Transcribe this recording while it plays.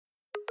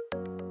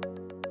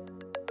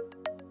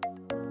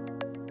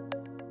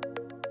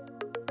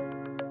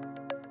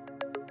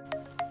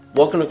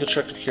Welcome to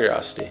Constructive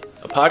Curiosity,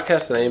 a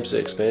podcast that aims to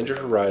expand your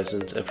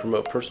horizons and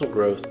promote personal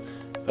growth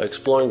by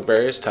exploring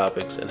various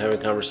topics and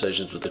having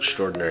conversations with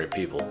extraordinary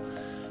people.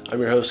 I'm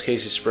your host,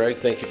 Casey Sprague.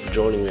 Thank you for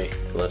joining me,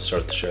 and let's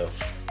start the show.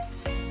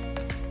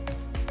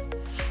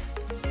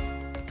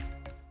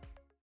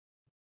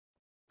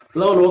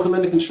 Hello, and welcome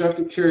into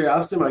Constructive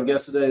Curiosity. My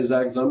guest today is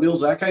Zach Zumbiel.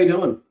 Zach, how you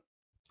doing?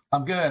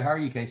 I'm good. How are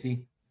you,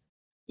 Casey?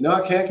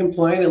 I can't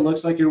complain. It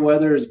looks like your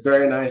weather is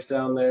very nice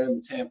down there in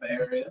the Tampa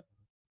area.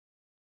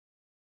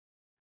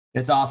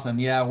 It's awesome.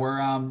 Yeah,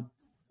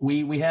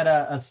 we had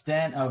a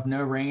stint of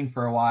no rain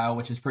for a while,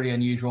 which is pretty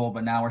unusual,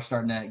 but now we're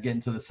starting to get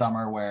into the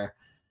summer where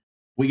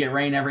we get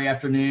rain every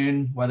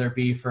afternoon, whether it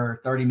be for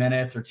 30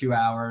 minutes or 2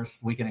 hours,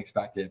 we can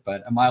expect it.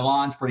 But my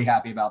lawn's pretty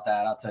happy about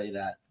that, I'll tell you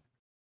that.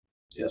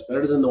 Yes,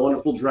 better than the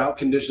wonderful drought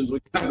conditions we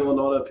got going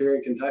on up here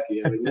in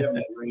Kentucky. I mean, we haven't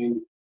had rain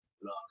in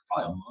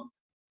probably a month,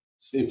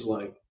 seems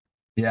like.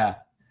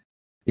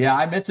 Yeah,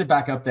 I miss it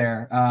back up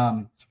there.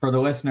 For the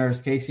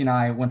listeners, Casey and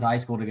I went to high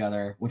school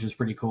together, which is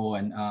pretty cool.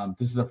 And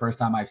this is the first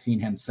time I've seen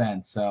him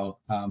since. So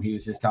he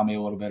was just telling me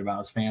a little bit about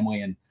his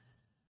family,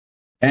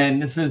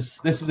 and this is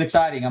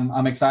exciting.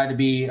 I'm excited to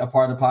be a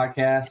part of the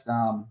podcast.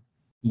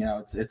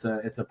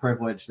 It's a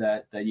privilege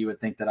that you would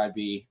think that I'd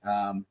be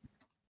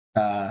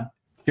a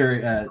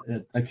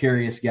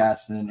curious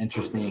guest and an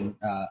interesting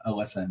a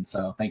listen.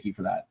 So thank you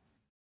for that.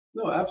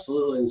 No,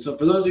 absolutely. And so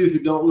for those of you who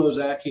don't know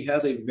Zach, he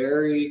has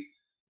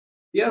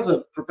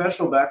a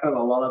professional background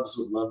a lot of us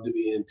would love to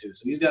be into.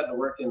 So he's gotten to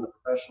work in the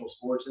professional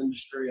sports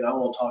industry, and I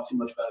won't talk too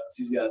much about it because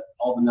he's got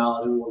all the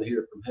knowledge we want to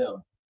hear from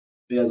him.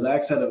 But yeah,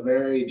 Zach's had a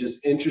very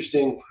just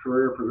interesting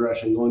career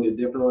progression going to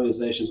different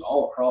organizations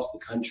all across the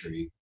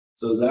country.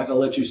 So Zach, I'll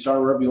let you start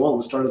wherever you want.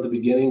 Let's start at the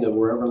beginning of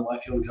wherever in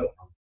life you want to go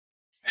from.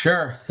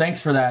 Sure. Thanks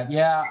for that.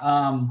 Yeah.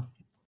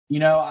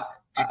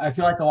 I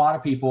feel like a lot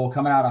of people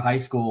coming out of high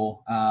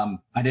school,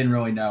 I didn't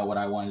really know what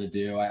I wanted to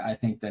do. I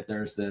think that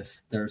there's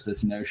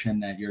this notion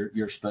that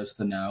you're supposed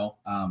to know,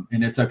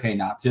 and it's okay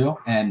not to.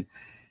 And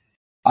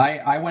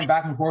I went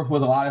back and forth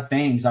with a lot of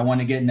things. I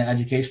wanted to get in the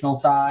educational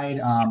side.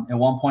 At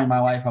one point in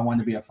my life, I wanted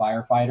to be a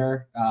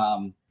firefighter,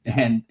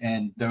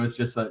 and there was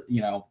just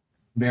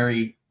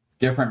very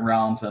different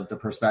realms of the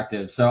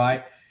perspective. So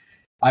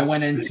I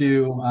went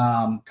into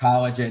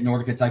college at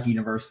Northern Kentucky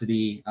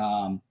University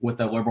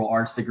with a liberal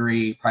arts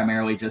degree,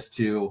 primarily just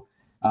to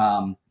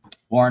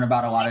learn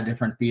about a lot of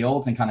different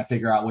fields and kind of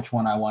figure out which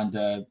one I wanted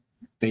to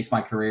base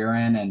my career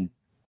in.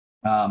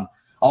 And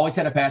always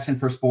had a passion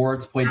for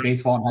sports, played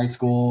baseball in high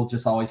school,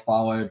 just always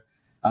followed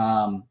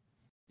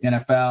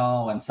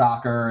NFL and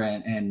soccer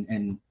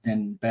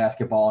and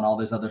basketball and all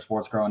those other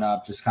sports growing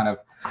up. Just kind of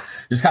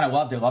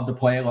loved it, loved to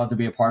play it, loved to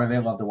be a part of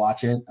it, loved to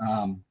watch it.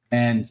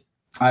 And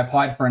I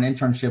applied for an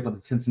internship with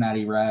the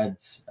Cincinnati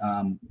Reds.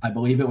 I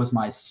believe it was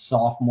my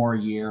sophomore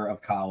year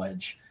of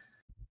college.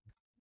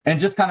 And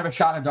just kind of a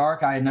shot in the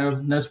dark. I had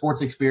no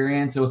sports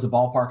experience. It was a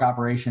ballpark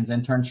operations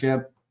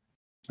internship.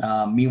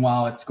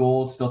 Meanwhile, at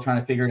school, still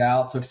trying to figure it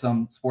out. Took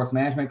some sports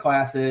management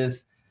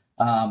classes.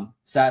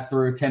 Sat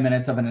through 10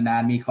 minutes of an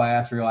anatomy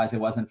class, realized it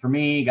wasn't for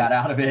me, got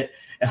out of it,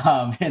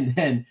 and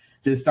then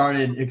just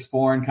started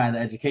exploring kind of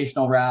the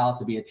educational route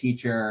to be a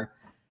teacher.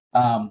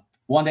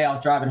 One day I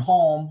was driving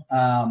home.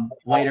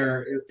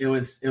 Later, it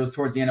was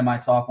towards the end of my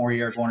sophomore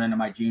year, going into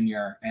my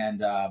junior,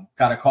 and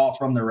got a call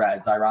from the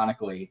Reds,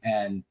 ironically,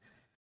 and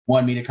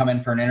wanted me to come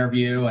in for an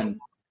interview. And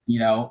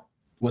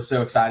was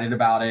so excited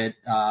about it.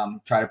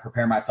 Try to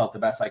prepare myself the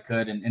best I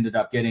could, and ended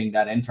up getting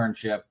that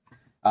internship,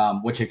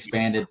 which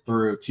expanded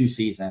through 2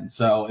 seasons.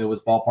 So it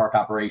was ballpark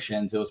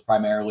operations. It was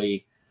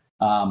primarily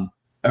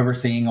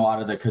overseeing a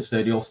lot of the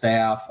custodial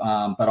staff,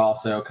 but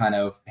also kind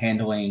of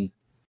handling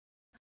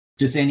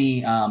just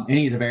any of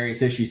the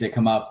various issues that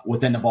come up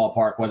within the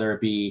ballpark, whether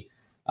it be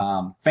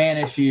fan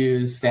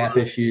issues, staff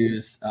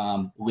issues,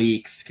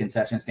 leaks,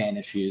 concession stand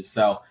issues.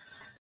 So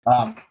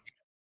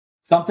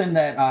something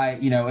that I,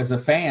 as a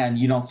fan,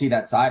 you don't see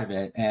that side of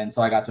it. And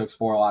so I got to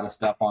explore a lot of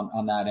stuff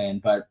on that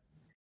end. But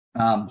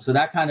so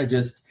that kind of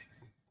just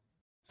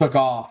took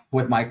off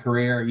with my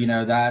career.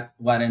 That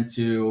led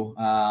into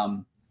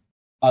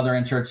other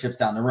internships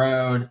down the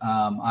road.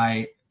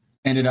 I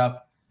ended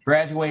up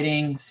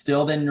graduating,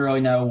 still didn't really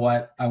know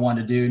what I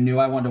wanted to do. Knew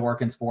I wanted to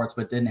work in sports,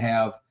 but didn't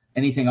have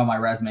anything on my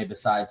resume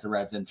besides the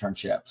Reds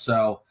internship.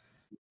 So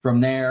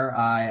from there,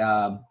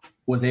 I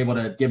was able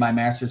to get my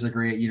master's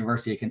degree at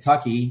University of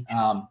Kentucky,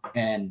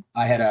 and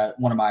I had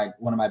one of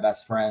my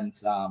best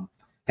friends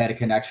had a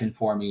connection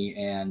for me,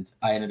 and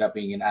I ended up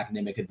being an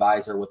academic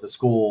advisor with the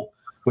school,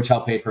 which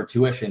helped pay for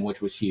tuition,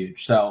 which was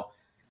huge. So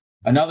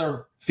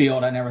another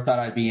field I never thought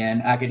I'd be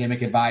in,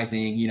 academic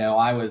advising.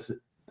 I was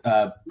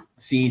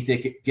C's to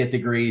get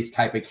degrees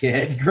type of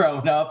kid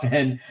growing up.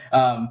 And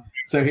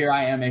so here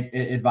I am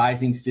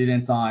advising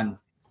students on,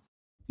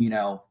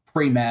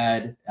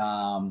 pre-med,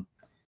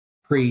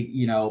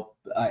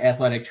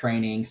 athletic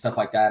training, stuff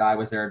like that. I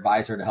was their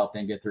advisor to help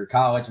them get through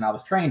college, and I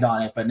was trained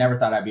on it, but never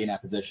thought I'd be in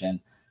that position,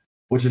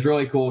 which is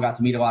really cool. Got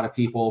to meet a lot of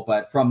people.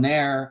 But from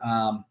there,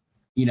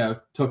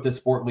 took the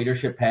sport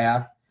leadership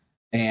path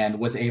and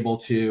was able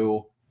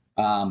to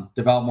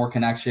developed more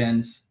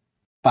connections.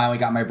 Finally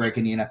got my break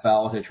in the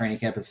NFL as a training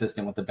camp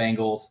assistant with the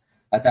Bengals.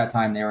 At that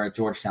time, they were at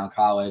Georgetown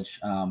College.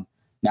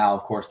 Now,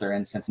 of course, they're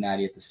in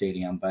Cincinnati at the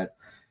stadium. But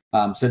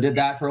so did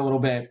that for a little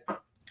bit.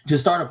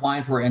 Just started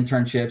applying for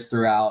internships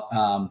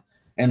throughout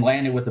and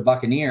landed with the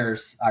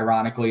Buccaneers,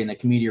 ironically, in the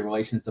community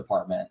relations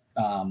department.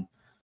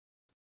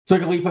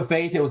 Took a leap of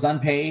faith. It was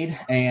unpaid,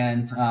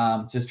 and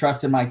just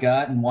trusted my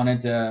gut and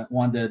wanted to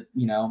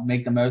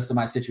make the most of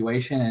my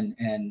situation,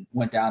 and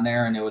went down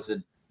there, and it was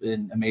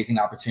an amazing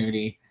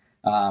opportunity.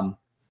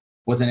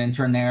 Was an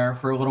intern there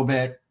for a little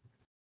bit,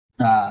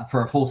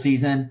 for a full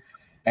season.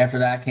 After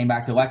that, came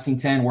back to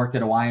Lexington, worked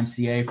at a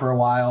YMCA for a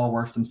while,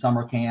 worked some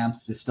summer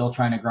camps, just still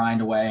trying to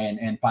grind away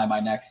and find my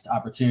next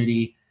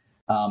opportunity.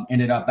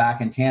 Ended up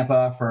back in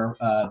Tampa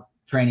for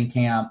training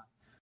camp.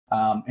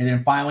 And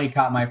then finally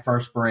caught my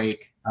first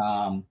break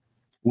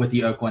with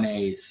the Oakland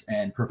A's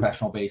and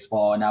professional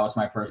baseball. And that was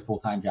my first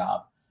full-time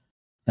job.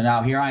 So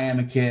now here I am,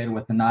 a kid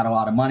with not a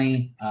lot of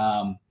money.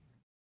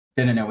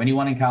 Didn't know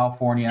anyone in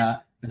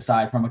California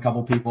aside from a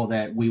couple people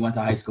that we went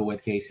to high school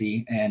with,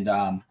 Casey. And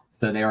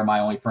so they were my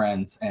only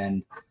friends,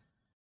 and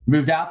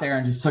moved out there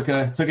and just took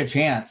a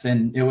chance.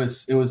 And it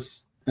was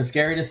a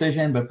scary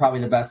decision, but probably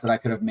the best that I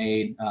could have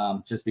made,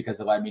 just because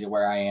it led me to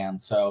where I am.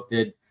 So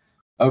did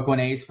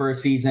Oakland A's for a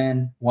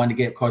season, wanted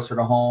to get closer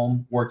to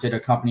home, worked at a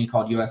company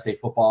called USA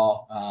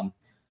Football,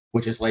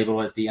 which is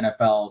labeled as the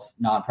NFL's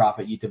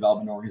nonprofit youth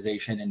development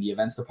organization in the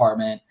events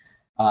department.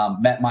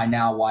 Met my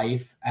now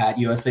wife at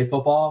USA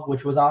Football,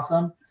 which was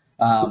awesome.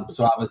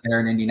 So I was there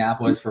in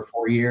Indianapolis for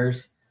 4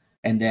 years.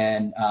 And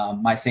then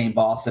my same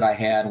boss that I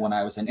had when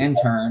I was an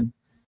intern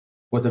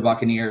with the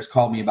Buccaneers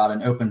called me about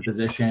an open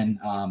position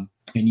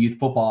in youth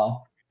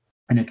football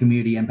in a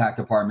community impact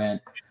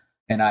department.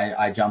 And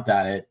I jumped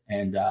at it,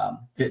 and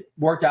it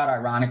worked out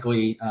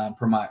ironically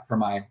for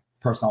my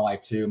personal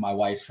life too. My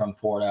wife's from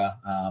Florida.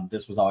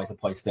 This was always a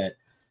place that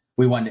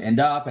we wanted to end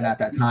up. And at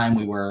that time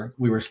we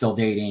were still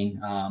dating.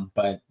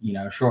 But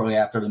shortly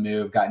after the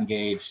move, got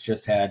engaged,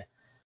 just had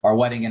our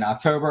wedding in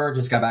October,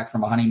 just got back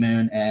from a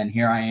honeymoon, and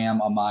here I am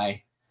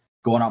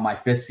going on my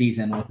 5th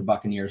season with the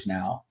Buccaneers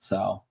now.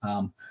 So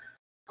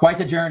quite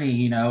the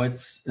journey.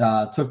 It's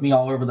took me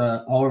all over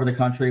the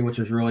country, which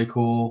was really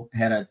cool.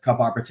 Had a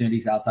couple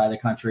opportunities outside the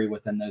country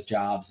within those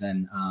jobs,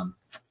 and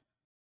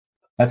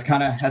that's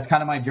kind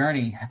of my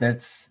journey.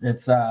 Took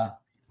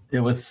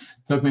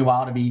me a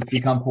while to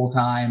become full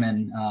time,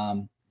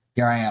 and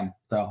here I am.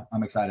 So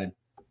I'm excited.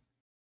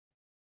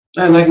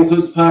 And that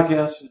concludes the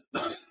podcast.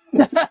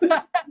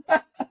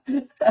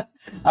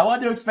 I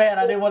wanted to expand.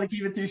 I didn't want to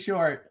keep it too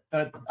short.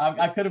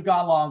 I could have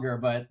gone longer,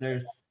 but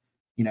those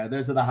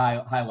are the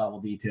high level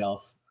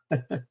details.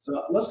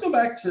 So let's go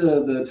back to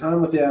the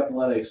time with the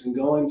Athletics and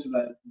going to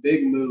that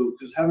big move,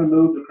 because having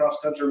moved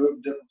across country,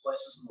 moved to different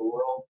places in the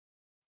world,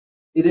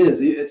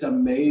 it's a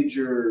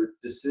major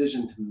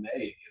decision to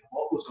make. And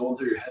what was going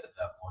through your head at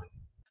that point?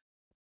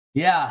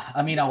 Yeah,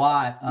 I mean, a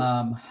lot.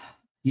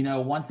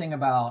 One thing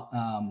about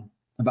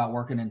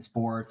working in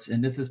sports,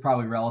 and this is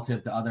probably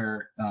relative to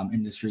other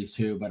industries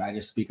too, but I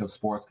just speak of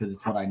sports because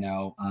it's what I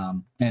know.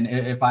 And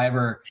if I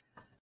ever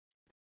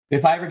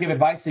give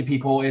advice to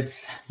people,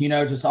 it's,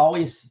 just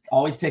always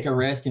take a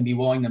risk and be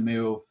willing to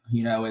move.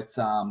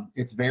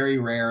 It's very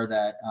rare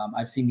that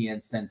I've seen the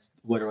instance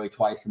literally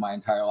twice in my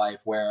entire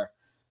life where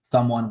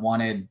someone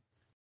wanted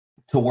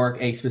to work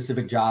a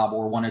specific job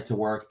or wanted to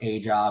work a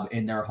job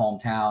in their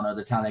hometown or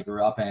the town they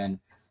grew up in.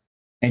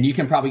 And you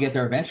can probably get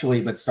there eventually,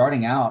 but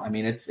starting out, I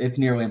mean, it's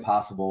nearly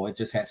impossible. It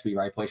just has to be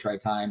right place,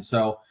 right time.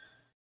 So,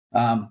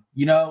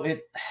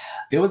 it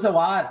was a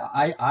lot.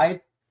 I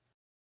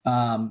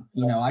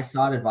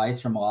sought advice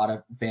from a lot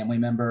of family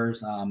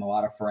members, a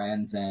lot of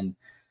friends, and,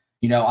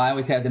 I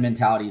always had the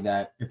mentality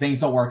that if things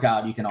don't work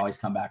out, you can always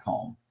come back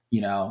home,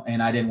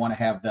 and I didn't want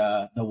to have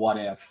the what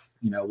if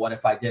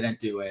I didn't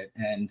do it.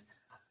 And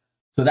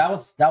so that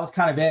was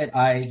kind of it.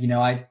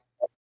 I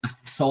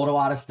sold a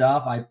lot of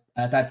stuff.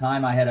 At that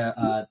time I had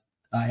a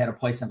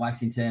place in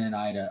Lexington, and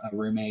I had a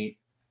roommate,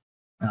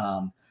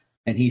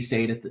 and he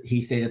stayed at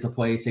the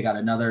place. We got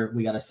a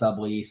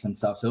sublease and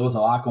stuff. So there was a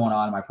lot going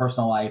on in my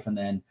personal life. And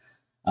then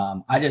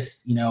I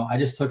just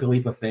took a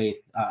leap of faith.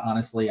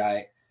 Honestly,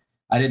 I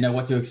didn't know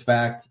what to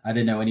expect. I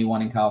didn't know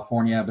anyone in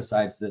California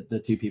besides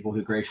the two people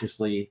who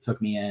graciously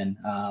took me in.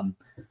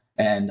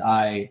 And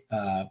I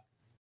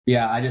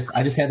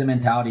just had the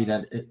mentality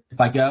that if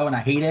I go and I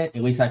hate it,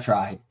 at least I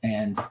tried.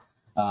 And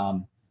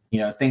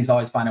things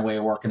always find a way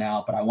of working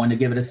out, but I wanted to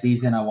give it a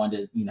season. I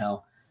wanted to,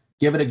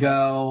 give it a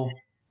go.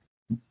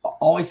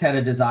 Always had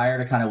a desire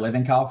to kind of live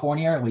in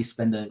California, or at least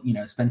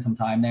spend some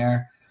time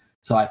there.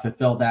 So I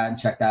fulfilled that and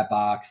checked that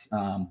box.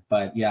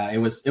 But yeah, it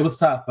was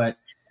tough, but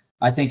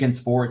I think in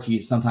sports,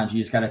 sometimes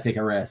you just got to take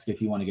a risk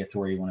if you want to get to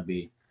where you want to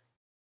be.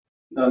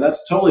 No,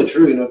 that's totally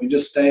true. If you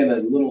just stay in a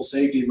little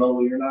safety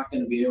bubble, you're not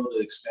going to be able to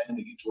expand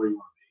and get to where you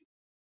want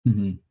to be.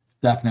 Mm-hmm.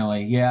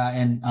 Definitely. Yeah.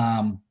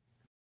 And,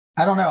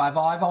 I don't know. I've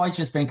always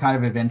just been kind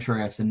of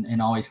adventurous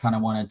and always kind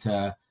of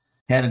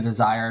had a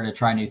desire to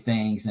try new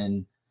things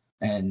and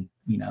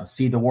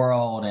see the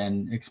world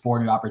and explore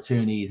new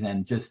opportunities.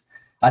 And just,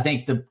 I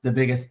think the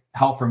biggest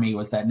help for me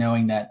was that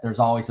knowing that there's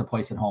always a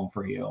place at home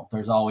for you.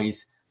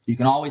 You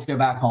can always go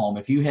back home.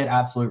 If you hit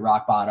absolute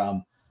rock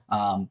bottom,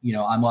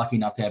 I'm lucky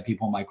enough to have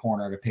people in my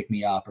corner to pick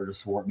me up or to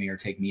support me or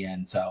take me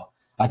in. So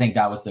I think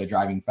that was the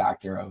driving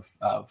factor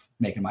of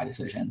making my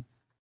decision.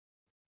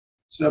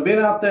 So being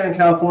out there in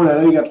California, I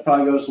know you got to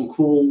probably go to some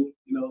cool,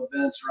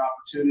 events or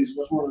opportunities.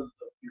 What's one of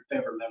your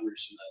favorite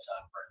memories from that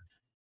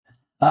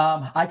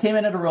time frame? I came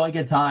in at a really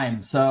good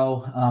time.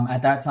 So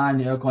at that time,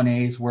 the Oakland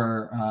A's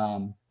were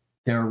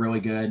they were really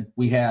good.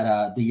 We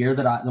had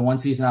the one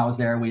season I was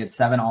there, we had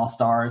 7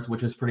 All-Stars,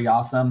 which was pretty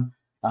awesome.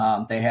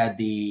 They had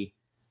the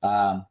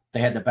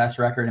best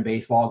record in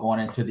baseball going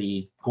into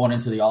the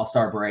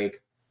All-Star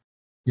break.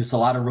 Just a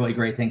lot of really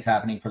great things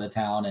happening for the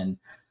town, and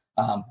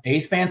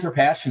A's fans are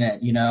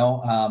passionate.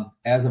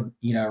 As of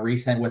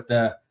recent with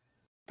the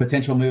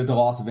potential move to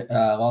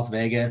Las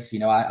Vegas,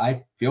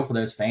 I feel for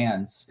those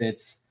fans.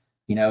 It's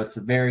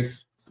a very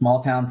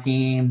small town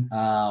team.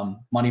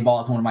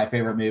 Moneyball is one of my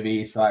favorite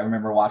movies, so I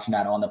remember watching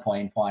that on the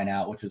plane flying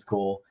out, which was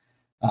cool,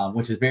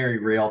 which is very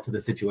real to the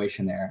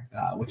situation there,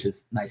 which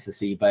is nice to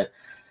see. But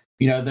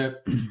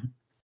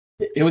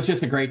it was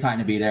just a great time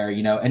to be there.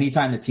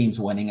 Anytime the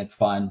team's winning, it's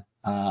fun.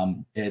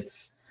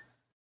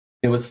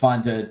 It was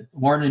fun to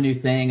learn a new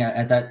thing.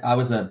 I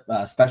was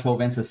a special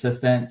events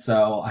assistant,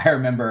 so I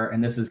remember,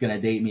 and this is going to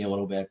date me a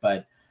little bit,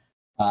 but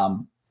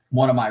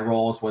one of my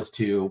roles was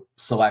to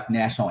select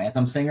national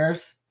anthem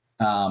singers.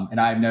 And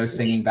I have no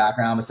singing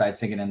background besides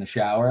singing in the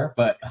shower,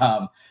 but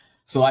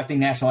selecting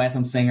national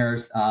anthem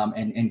singers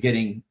and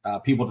getting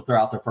people to throw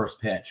out their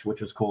first pitch, which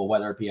was cool,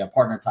 whether it be a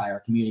partner tie or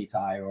community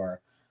tie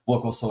or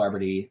local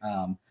celebrity.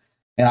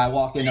 And I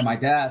walked into my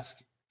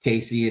desk,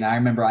 Casey, and I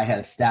remember I had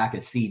a stack of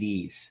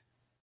CDs,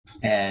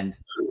 and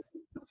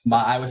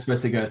I was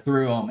supposed to go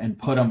through them and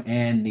put them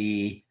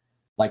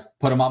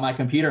put them on my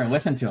computer and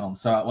listen to them.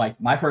 So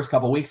my first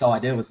couple of weeks, all I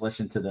did was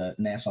listen to the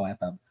national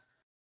anthem.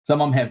 Some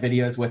of them have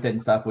videos with it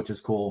and stuff, which is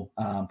cool.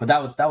 But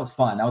that was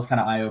fun. That was kind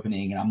of eye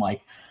opening. And I'm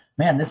like,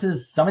 man,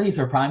 some of these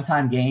are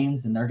primetime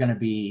games, and they're going to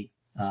be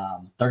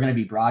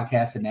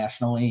broadcasted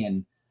nationally,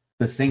 and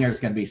the singer is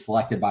going to be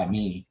selected by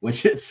me,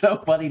 which is so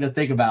funny to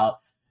think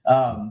about.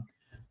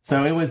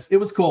 So it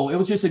was cool. It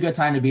was just a good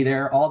time to be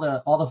there. All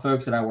the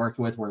folks that I worked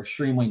with were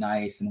extremely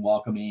nice and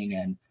welcoming,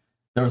 and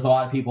there was a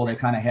lot of people that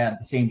kind of had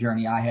the same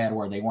journey I had,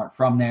 where they weren't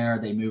from there.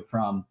 They moved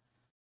from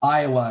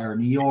Iowa or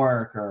New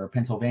York or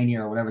Pennsylvania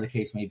or whatever the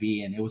case may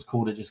be. And it was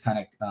cool to just kind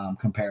of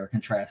compare,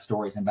 contrast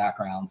stories and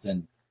backgrounds.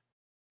 And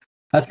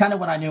that's kind of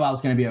when I knew I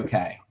was going to be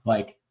okay.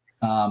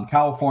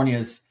 California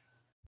is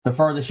the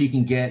furthest you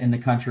can get in the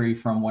country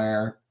from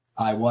where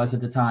I was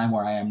at the time,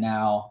 where I am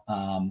now.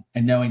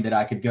 And knowing that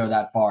I could go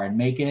that far and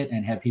make it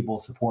and have people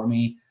support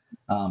me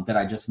that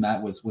I just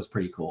met was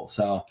pretty cool.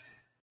 So,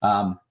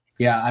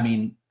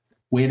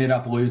 we ended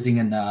up losing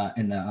in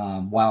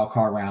the wild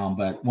card round,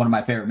 but one of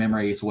my favorite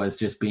memories was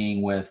just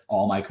being with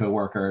all my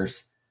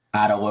coworkers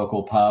at a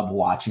local pub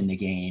watching the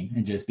game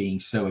and just being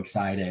so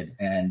excited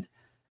and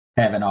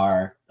having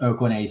our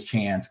Oakland A's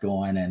chants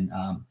going and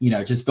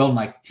just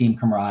building team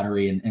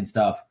camaraderie and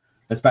stuff,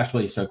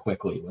 especially so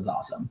quickly, was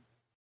awesome.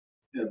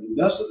 Yeah,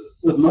 that's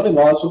with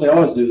Moneyball. That's what they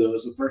always do, though,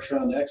 is the first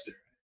round exit.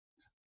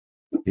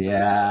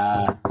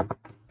 Yeah,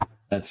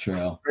 that's true.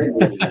 It's a great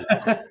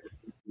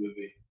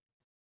movie.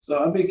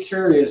 So I'd be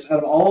curious, out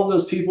of all of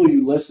those people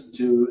you listened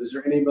to, is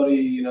there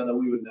anybody, that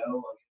we would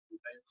know?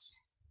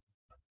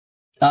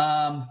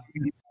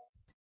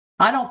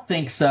 I don't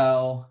think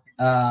so.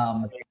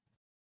 I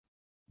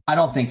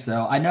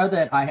know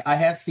that I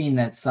have seen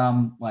that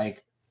some,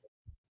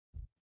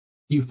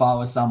 you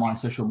follow some on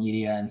social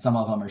media, and some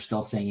of them are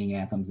still singing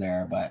anthems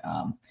there. But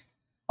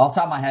off the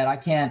top of my head, I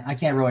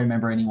can't really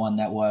remember anyone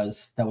that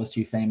was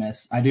too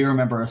famous. I do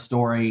remember a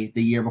story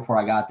the year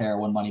before I got there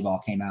when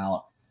Moneyball came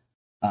out.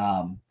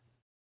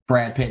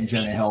 Brad Pitt and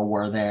Jonah Hill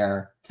were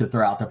there to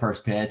throw out the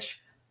first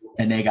pitch,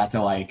 and they got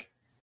to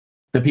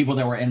the people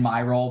that were in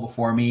my role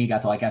before me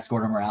got to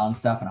escort them around and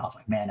stuff. And I was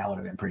like, man, that would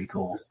have been pretty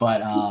cool. But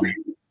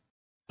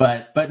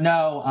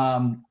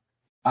no,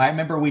 I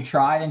remember we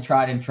tried as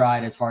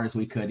hard as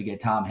we could to get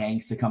Tom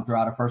Hanks to come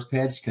throw out a first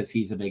pitch because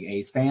he's a big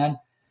A's fan,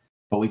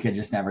 but we could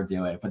just never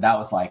do it. But that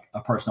was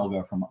a personal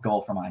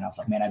goal for mine. I was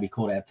like, man, that'd be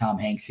cool to have Tom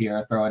Hanks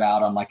here, throw it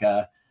out on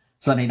a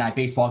Sunday night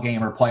baseball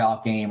game or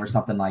playoff game or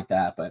something like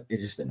that, but it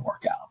just didn't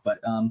work out. But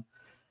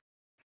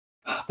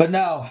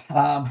no,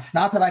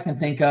 not that I can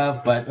think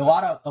of, but a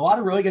lot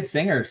of really good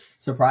singers.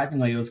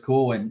 Surprisingly, it was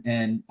cool.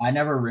 And I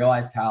never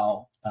realized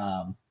how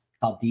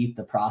deep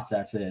the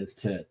process is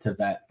to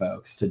vet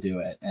folks to do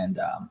it. And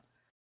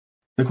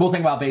the cool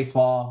thing about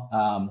baseball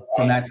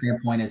from that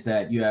standpoint is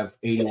that you have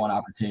 81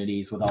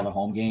 opportunities with all the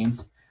home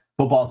games.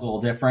 Football's a little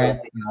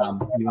different.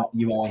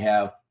 You only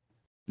have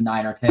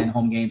 9 or 10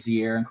 home games a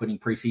year, including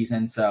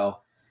preseason. So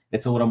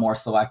it's a little more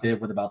selective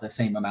with about the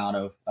same amount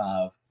of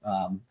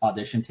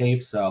audition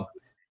tapes. So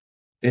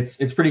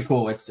it's pretty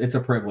cool. It's a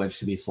privilege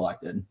to be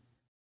selected.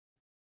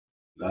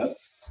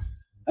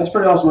 That's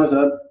pretty awesome. I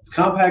said,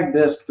 compact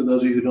disc, for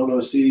those of you who don't know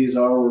what CDs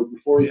are, were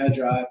before you had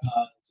your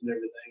iPods and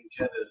everything, you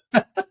had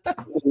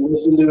to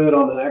listen to it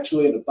on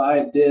to buy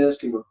a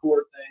disc and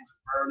record things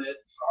and burn it.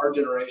 For our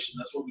generation,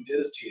 that's what we did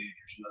as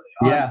teenagers.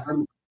 Yeah.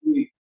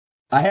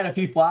 I had a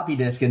few floppy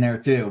disks in there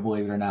too,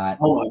 believe it or not.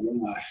 Oh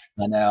my gosh.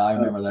 I know. I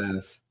remember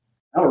those.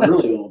 Now we're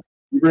really old.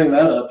 You bring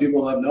that up,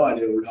 people have no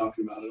idea what we're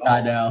talking about at all.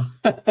 I know.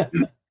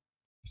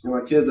 And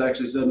my kids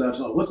actually said,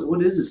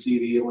 what is a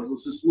CD? I'm like,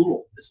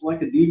 well, it's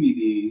like a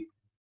DVD,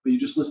 but you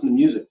just listen to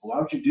music. Well,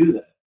 why would you do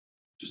that?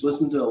 Just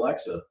listen to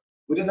Alexa.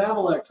 We didn't have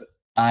Alexa.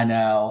 I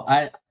know.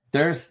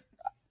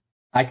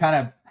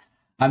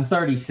 I'm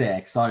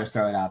 36, so I'll just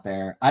throw it out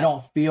there. I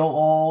don't feel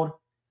old.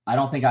 I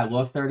don't think I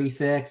look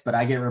 36, but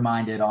I get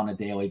reminded on a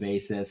daily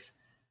basis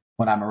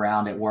when I'm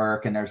around at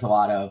work, and there's a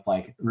lot of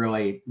like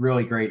really,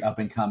 really great up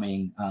and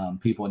coming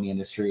people in the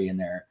industry in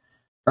their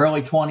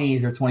early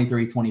 20s or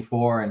 23,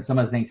 24. And some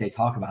of the things they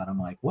talk about, I'm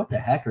like, what the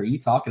heck are you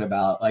talking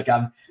about? Like,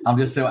 I'm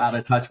just so out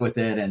of touch with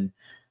it. And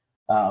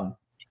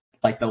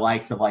like the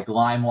likes of like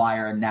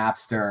LimeWire and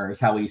Napster is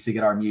how we used to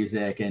get our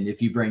music. And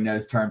if you bring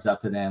those terms up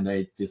to them,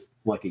 they just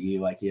look at you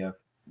like you have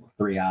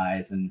three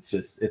eyes, and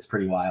it's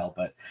pretty wild.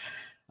 But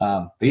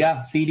yeah,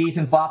 CDs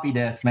and floppy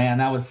disks, man,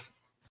 that was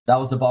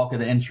the bulk of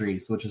the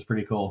entries, which is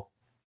pretty cool.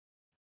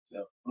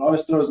 So what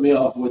always throws me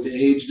off with the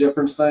age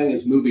difference thing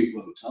is movie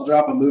quotes. I'll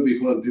drop a movie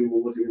quote and people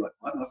will look at me like,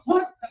 what? I'm like,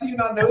 what? How do you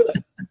not know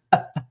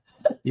that?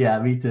 Yeah,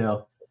 me too.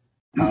 Oh,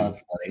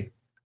 that's funny.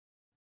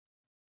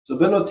 So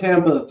been with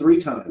Tampa 3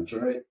 times,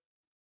 right?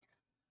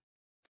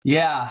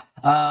 Yeah.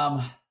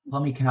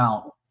 Let me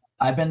count.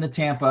 I've been to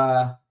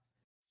Tampa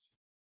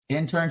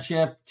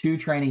internship, 2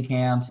 training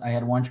camps. I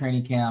had 1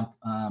 training camp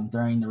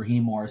during the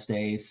Raheem Morris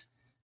days.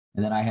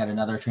 And then I had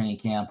another training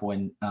camp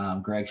when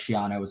Greg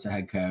Schiano was the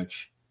head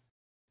coach,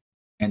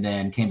 and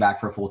then came back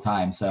for full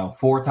time. So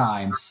 4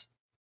 times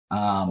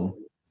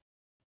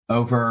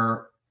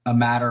over a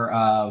matter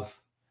of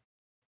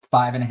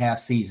 5.5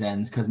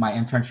 seasons, because my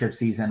internship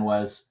season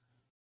was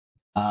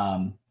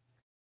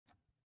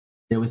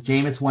it was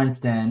Jameis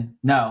Winston.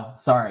 No,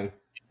 sorry.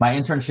 My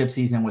internship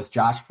season was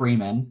Josh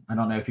Freeman. I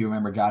don't know if you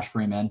remember Josh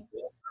Freeman.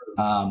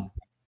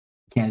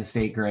 Kansas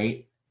State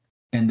great.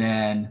 And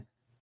then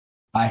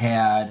I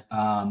had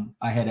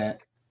a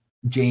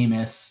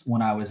Jameis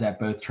when I was at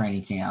both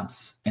training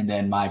camps. And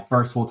then my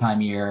first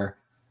full-time year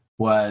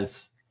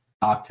was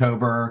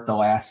October, the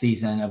last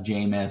season of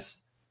Jameis,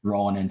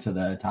 rolling into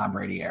the Tom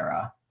Brady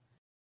era.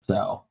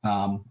 So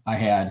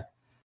I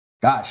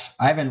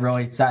haven't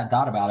really sat and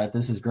thought about it.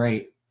 This is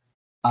great.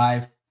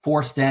 I've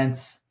 4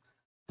 stints.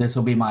 This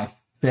will be my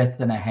 5th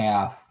and a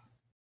half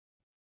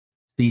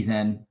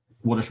season.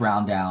 We'll just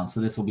round down. So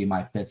this will be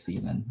my 5th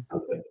season.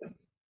 Okay.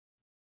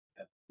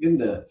 Getting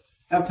to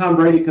have Tom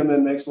Brady come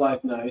in makes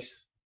life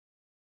nice.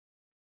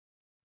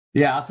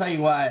 Yeah, I'll tell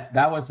you what,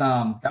 that was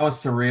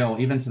surreal.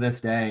 Even to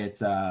this day,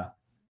 it's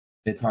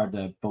hard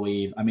to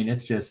believe. I mean,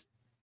 it's just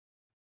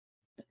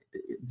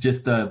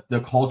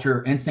the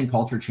culture, instant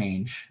culture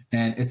change.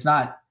 And it's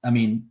not, I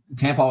mean,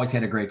 Tampa always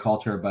had a great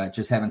culture, but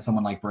just having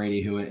someone like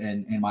Brady, who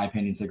in my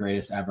opinion is the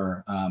greatest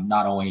ever,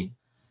 not only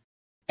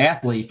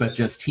athlete, but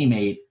just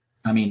teammate.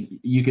 I mean,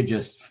 you could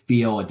just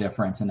feel a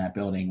difference in that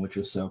building, which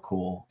was so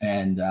cool.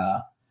 And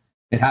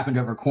it happened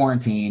over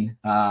quarantine.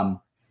 I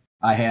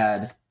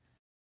had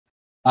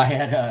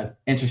an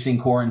interesting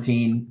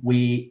quarantine.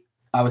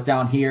 I was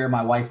down here.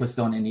 My wife was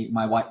still in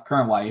my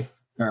current wife,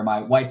 or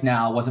my wife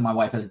now, wasn't my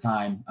wife at the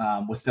time,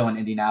 was still in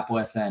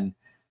Indianapolis, and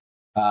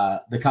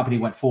the company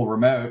went full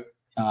remote.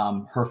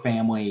 Her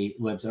family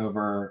lives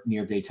over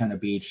near Daytona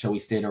Beach, so we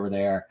stayed over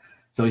there.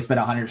 So we spent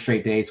 100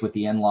 straight days with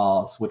the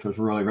in-laws, which was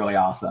really, really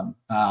awesome.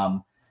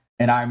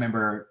 And I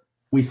remember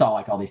we saw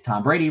like all these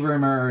Tom Brady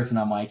rumors, and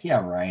I'm like, yeah,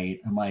 right.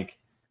 I'm like,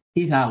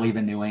 he's not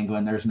leaving New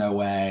England. There's no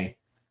way.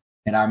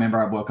 And I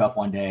remember I woke up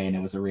one day and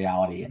it was a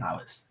reality, and I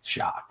was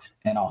shocked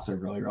and also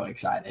really, really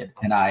excited.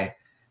 And I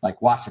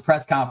like watched the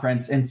press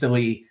conference,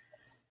 instantly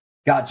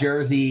got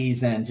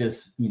jerseys, and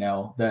just,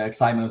 the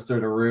excitement was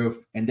through the roof.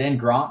 And then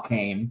Gronk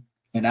came,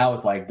 and that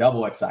was like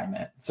double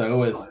excitement.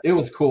 So it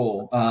was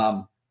cool.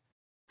 And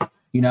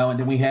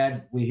then we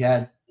had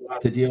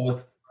to deal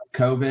with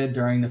COVID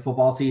during the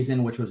football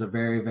season, which was a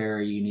very,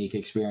 very unique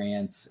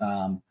experience.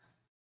 And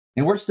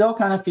we're still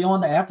kind of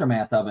feeling the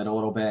aftermath of it a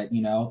little bit.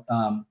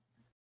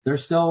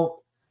 There's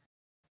still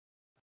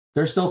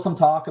some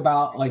talk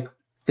about like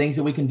things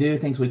that we can do,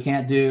 things we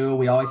can't do.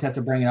 We always have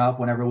to bring it up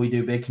whenever we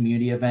do big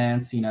community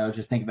events.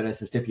 Just think of it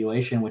as a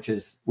stipulation, which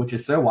is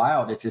so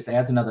wild. It just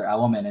adds another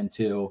element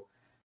into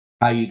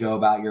how you go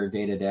about your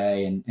day to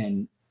day,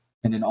 and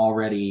an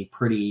already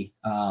pretty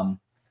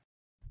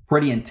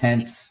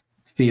intense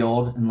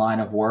field and line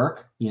of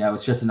work.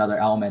 It's just another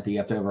element that you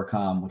have to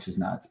overcome, which is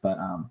nuts. But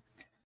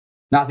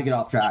not to get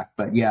off track,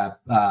 but yeah,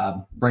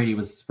 Brady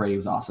was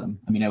awesome.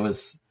 I mean,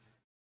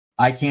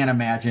 I can't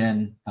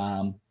imagine.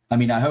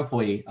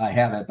 Hopefully I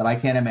have it, but I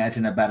can't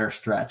imagine a better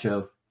stretch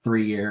of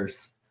 3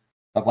 years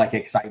of like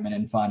excitement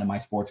and fun in my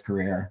sports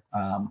career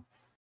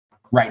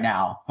right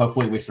now.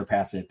 Hopefully we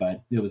surpass it,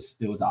 but it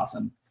was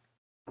awesome.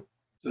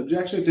 So did you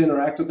actually get to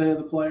interact with any of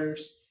the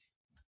players?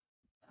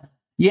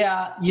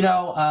 Yeah,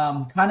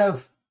 kind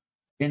of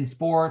in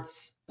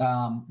sports,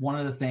 one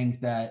of the things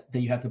that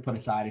you have to put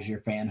aside is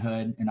your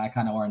fanhood, and I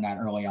kind of learned that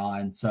early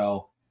on.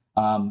 So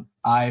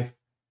I've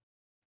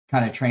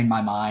kind of trained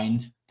my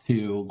mind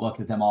to look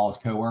at them all as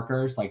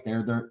coworkers. Like they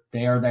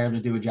are there to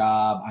do a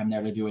job. I'm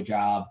there to do a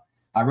job.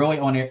 I really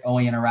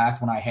only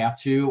interact when I have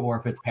to, or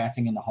if it's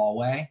passing in the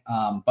hallway.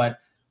 But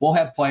we'll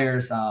have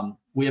players.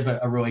 We have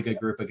a really good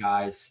group of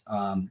guys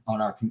on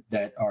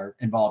that are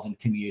involved in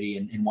community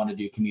and want to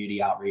do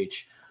community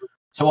outreach.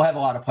 So we'll have a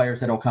lot of players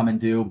that will come and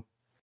do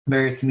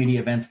various community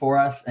events for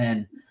us,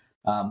 and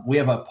we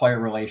have a player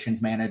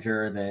relations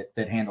manager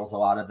that handles a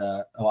lot of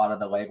the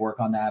legwork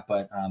on that.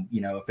 But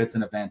if it's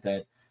an event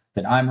that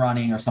I'm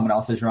running or someone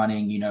else is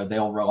running,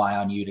 they'll rely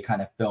on you to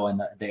kind of fill in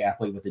the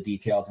athlete with the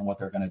details and what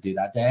they're going to do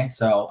that day.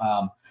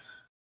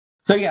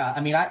 So yeah, I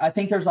mean, I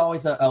think there's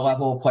always a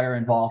level of player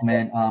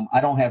involvement. I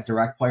don't have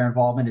direct player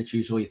involvement. It's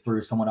usually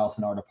through someone else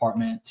in our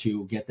department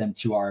to get them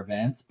to our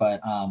events,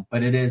 but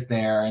it is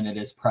there and it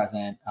is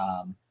present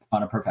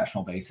on a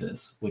professional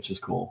basis, which is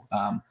cool.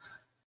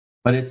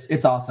 But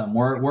it's awesome.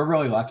 We're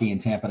really lucky in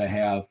Tampa to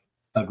have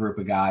a group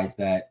of guys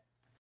that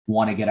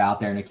want to get out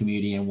there in the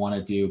community and want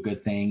to do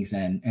good things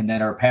and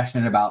that are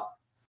passionate about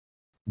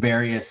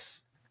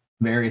various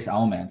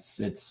elements.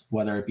 It's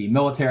whether it be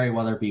military,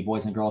 whether it be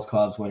Boys and Girls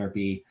Clubs, whether it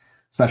be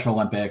Special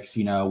Olympics.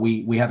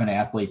 We have an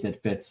athlete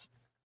that fits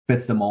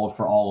the mold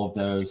for all of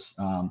those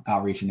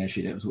outreach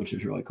initiatives, which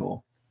is really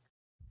cool.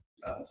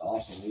 That's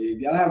awesome. You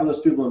got to have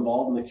those people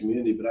involved in the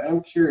community. But I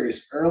am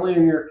curious, early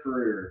in your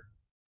career,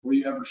 were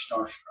you ever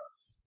starstruck?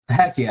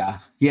 Heck yeah.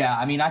 Yeah.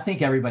 I mean, I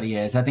think everybody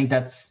is. I think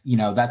that's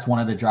one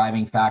of the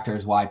driving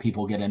factors why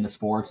people get into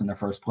sports in the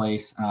first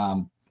place.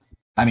 I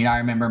mean, I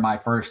remember my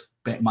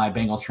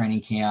Bengals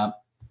training camp,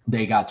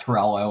 they got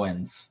Terrell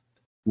Owens,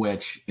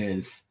 which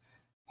is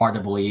hard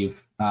to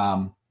believe.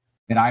 And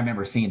I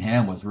remember seeing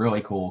him was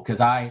really cool because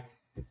I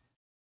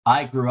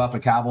grew up a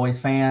Cowboys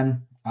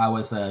fan. I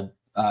was a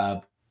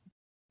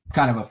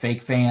kind of a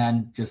fake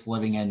fan just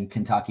living in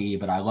Kentucky,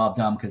 but I loved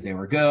them because they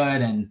were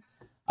good. And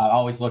I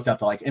always looked up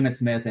to like Emmitt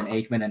Smith and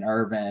Aikman and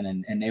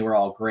Irvin, and they were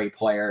all great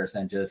players.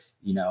 And just,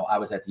 I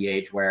was at the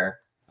age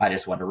where I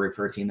just wanted to root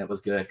for a team that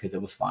was good because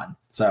it was fun.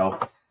 So,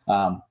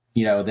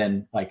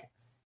 then like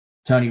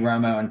Tony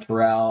Romo and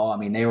Terrell, I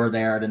mean, they were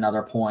there at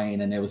another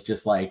point, and it was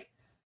just like,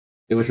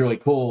 it was really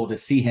cool to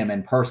see him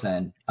in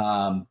person.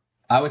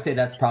 I would say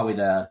that's probably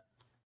the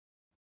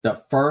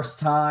first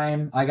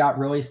time I got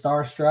really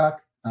starstruck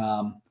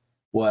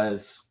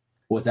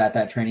was at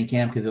that training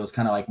camp because it was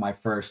kind of like my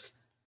first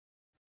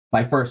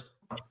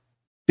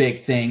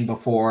big thing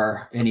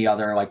before any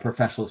other like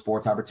professional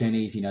sports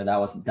opportunities. That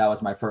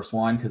was my first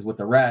one because with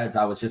the Reds,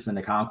 I was just in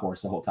the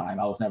concourse the whole time.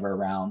 I was never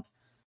around.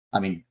 I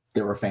mean,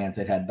 there were fans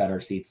that had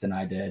better seats than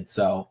I did,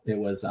 so it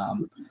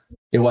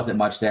wasn't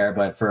much there.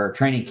 But for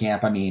training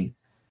camp, I mean,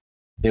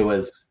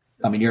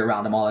 you're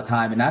around them all the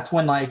time, and that's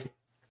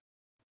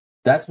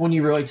when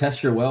you really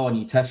test your will and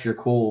you test your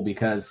cool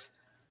because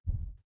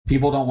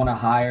people don't want to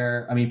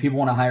hire. I mean, people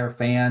want to hire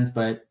fans,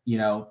 but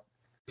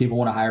people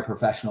want to hire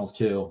professionals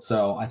too.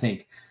 So I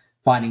think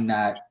finding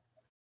that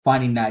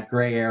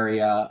gray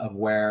area of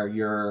where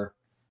you're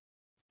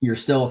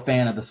still a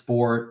fan of the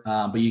sport,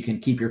 but you can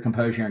keep your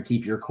composure and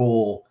keep your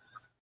cool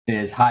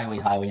is highly,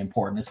 highly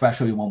important,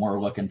 especially when we're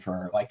looking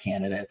for like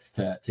candidates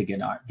to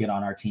get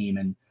on our team.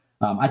 And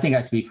I think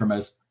I speak for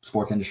most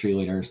sports industry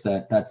leaders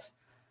that's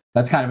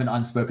kind of an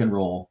unspoken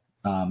rule.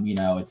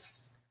 It's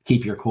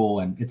keep your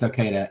cool, and it's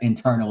okay to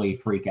internally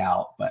freak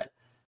out, but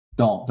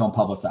don't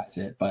publicize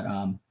it. But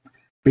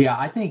yeah,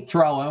 I think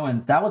Terrell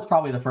Owens, that was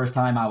probably the first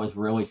time I was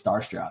really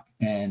starstruck.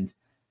 And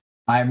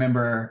I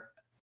remember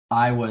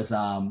I was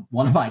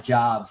one of my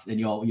jobs, and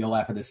you'll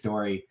laugh at this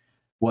story,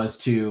 was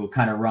to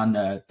kind of run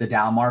the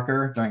down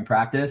marker during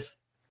practice.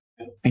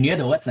 And you had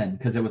to listen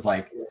because it was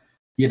like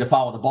you had to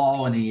follow the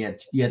ball, and then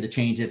you had to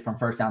change it from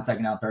first down,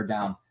 second down, third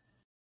down.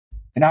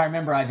 And I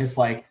remember I just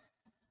like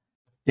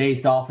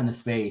dazed off into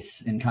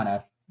space and kind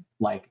of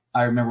like,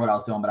 I remember what I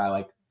was doing, but I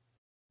like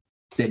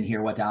didn't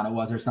hear what down it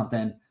was or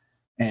something.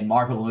 And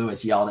Marvin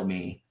Lewis yelled at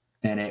me,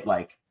 and it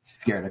like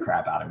scared the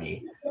crap out of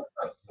me.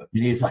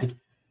 And he's like,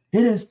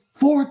 "It is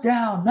fourth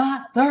down,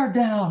 not third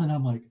down." And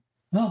I'm like,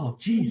 "Oh,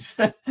 geez,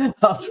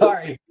 oh,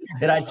 sorry."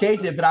 And I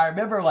changed it, but I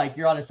remember like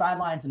you're on the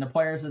sidelines and the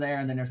players are there,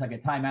 and then there's like a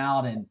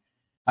timeout. And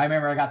I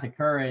remember I got the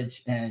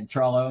courage, and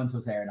Terrell Owens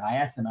was there, and I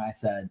asked him, and I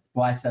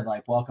said,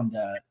 like, "Welcome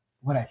to,"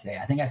 what did I say?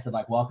 I think I said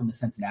like, "Welcome to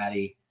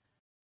Cincinnati."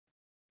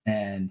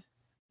 And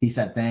he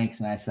said, "Thanks."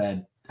 And I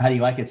said, "How do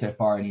you like it so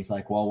far?" And he's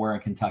like, "Well, we're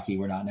in Kentucky.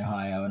 We're not in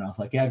Ohio." And I was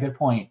like, "Yeah, good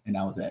point." And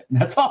that was it. And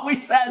that's all we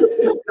said.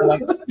 I'm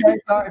like, "Okay,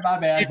 sorry, my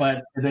bad."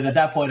 But then at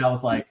that point I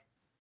was like,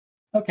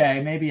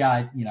 okay, maybe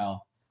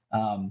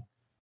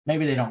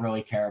maybe they don't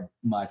really care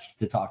much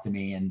to talk to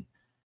me. And,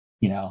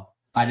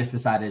 I just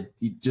decided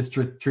you just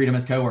treat them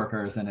as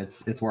coworkers, and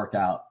it's worked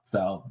out.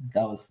 So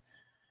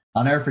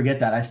I'll never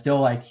forget that. I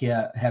still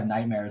have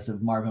nightmares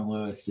of Marvin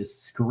Lewis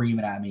just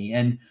screaming at me.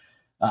 And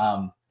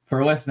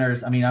for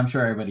listeners, I mean, I'm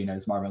sure everybody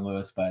knows Marvin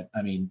Lewis, but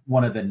I mean,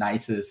 one of the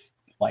nicest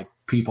like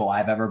people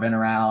I've ever been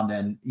around.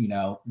 And,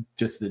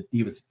 just that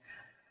he was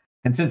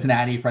in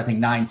Cincinnati for, I think,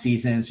 9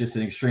 seasons, just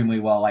an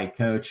extremely well-liked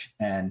coach.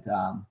 And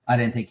I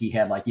didn't think he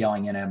had like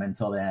yelling in him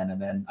until then.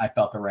 And then I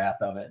felt the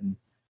wrath of it and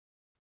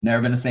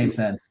never been the same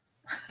since.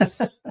 Trying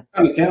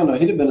to count,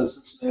 he'd have been in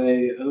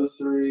Cincinnati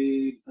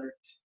 03, 13,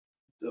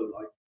 so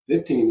like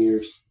 15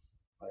 years,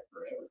 like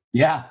forever.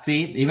 Yeah,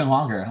 see, even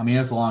longer. I mean, it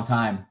was a long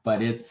time,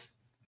 but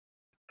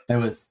that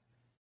was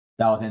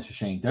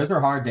interesting. Those were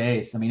hard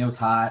days. I mean, it was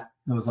hot.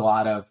 There was a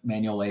lot of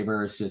manual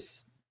labor. It's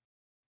just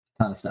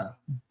a ton of stuff.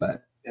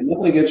 But and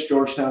nothing against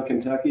Georgetown,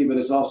 Kentucky, but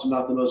it's also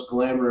not the most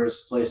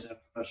glamorous place to have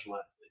professional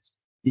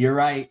athletes. You're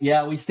right.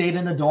 Yeah, we stayed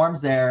in the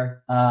dorms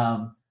there,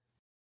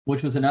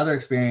 which was another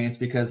experience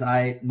because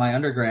my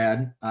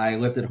undergrad, I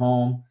lived at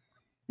home,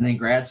 and then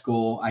grad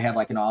school, I had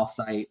like an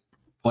off-site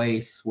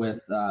place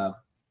with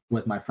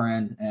my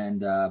friend,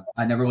 and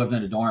I never lived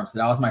in a dorm, so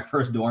that was my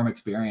first dorm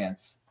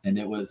experience, and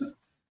it was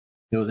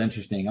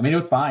interesting. I mean, it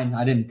was fine.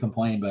 I didn't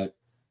complain, but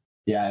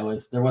yeah,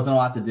 there wasn't a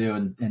lot to do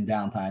in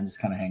downtime,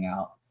 just kind of hang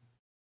out.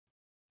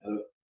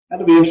 Had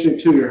to be interesting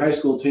too. Your high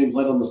school team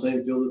played on the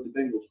same field that the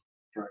Bengals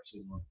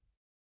practicing on.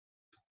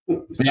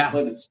 Yeah. I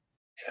thought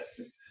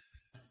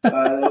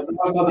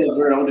that was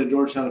weird. I went to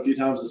Georgetown a few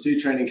times to see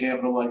training camp,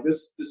 and I'm like,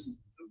 this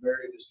is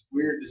very just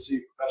weird to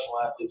see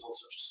professional athletes on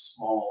such a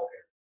small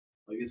area.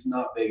 Like, it's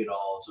not big at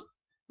all. It's a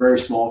very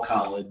small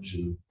college,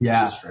 and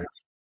yeah, it's just strange.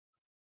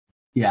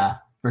 Yeah,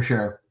 for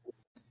sure.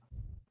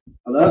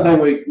 Another thing,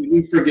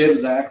 we forgive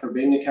Zach for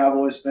being a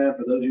Cowboys fan.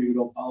 For those of you who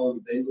don't follow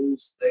the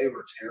Bengals, they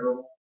were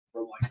terrible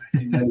from like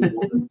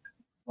 1991,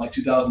 like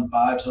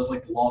 2005. So it's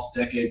like the lost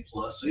decade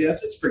plus. So yeah,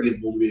 it's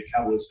forgivable to be a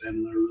Cowboys fan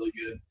when they're really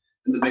good,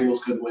 and the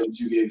Bengals could win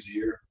 2 games a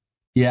year.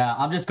 Yeah,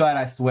 I'm just glad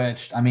I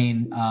switched. I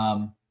mean,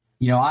 I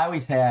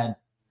always had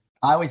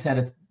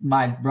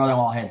my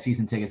brother-in-law had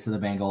season tickets to the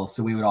Bengals,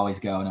 so we would always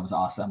go, and it was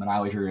awesome. And I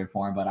always rooted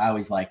for him, but I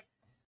always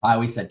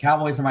said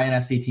Cowboys are my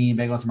NFC team,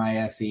 Bengals are my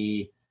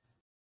AFC,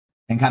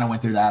 and kind of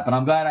went through that. But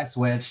I'm glad I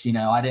switched.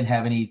 I didn't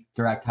have any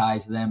direct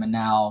ties to them, and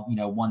now,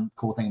 one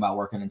cool thing about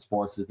working in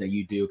sports is that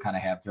you do kind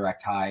of have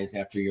direct ties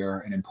after you're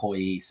an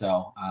employee.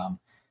 So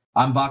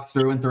I'm Bucs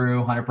through and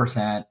through,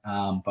 100%.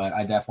 But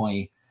I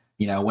definitely,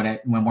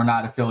 when we're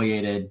not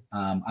affiliated,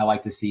 I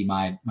like to see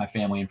my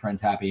family and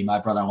friends happy. My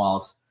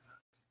brother-in-law's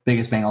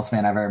biggest Bengals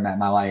fan I've ever met in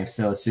my life,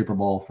 so a Super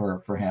Bowl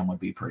for him would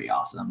be pretty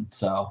awesome.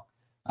 So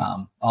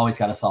always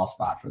got a soft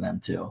spot for them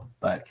too.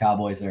 But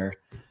Cowboys are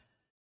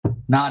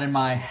not in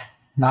my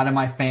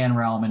fan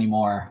realm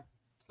anymore.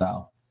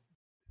 So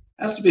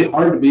it has to be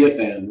hard to be a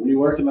fan when you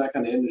work in that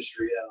kind of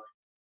industry. Yeah,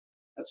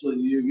 that's what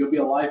you'll be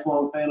a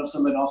lifelong fan of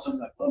somebody, and all of a sudden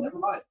like, well, never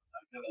mind.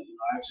 I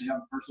actually have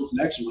a personal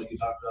connection, like you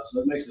talked about. So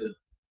that makes it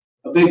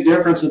a big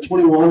difference. In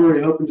 21, were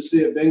you hoping to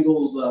see a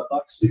Bengals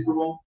Bucs Super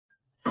Bowl?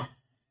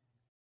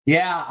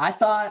 Yeah, I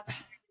thought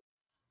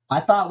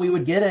we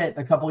would get it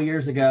a couple of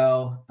years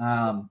ago.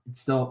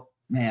 It's still,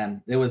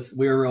 man, we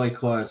were really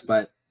close,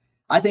 but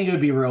I think it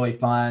would be really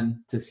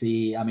fun to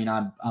see. I mean,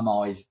 I'm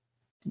always,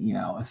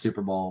 a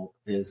Super Bowl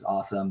is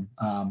awesome.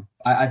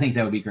 I think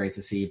that would be great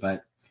to see,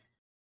 but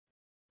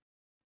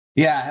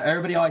yeah,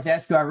 everybody always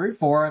asks who I root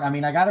for. I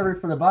mean, I got to root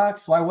for the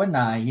Bucs. Why wouldn't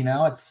I?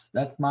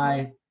 That's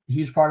my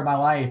huge part of my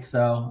life.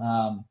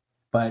 So,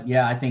 but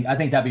yeah, I think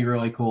that'd be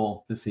really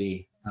cool to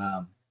see.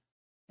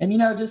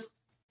 And just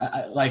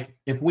like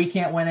if we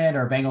can't win it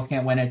or Bengals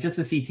can't win it, just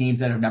to see teams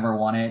that have never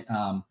won it,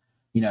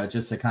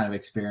 just to kind of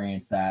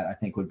experience that, I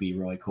think would be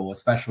really cool.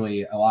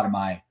 Especially a lot of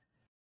my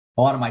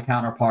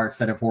counterparts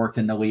that have worked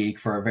in the league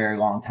for a very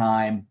long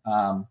time.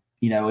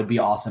 It would be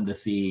awesome to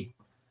see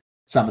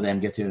some of them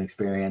get to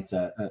experience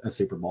a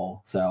Super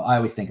Bowl. So I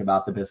always think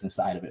about the business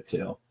side of it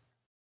too.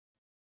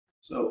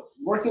 So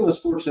working in the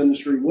sports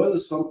industry, what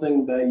is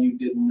something that you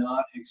did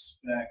not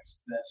expect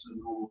that's a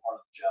normal part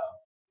of the job?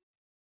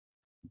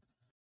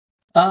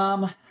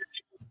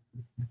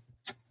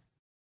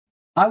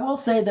 I will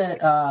say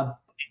that I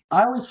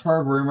always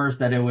heard rumors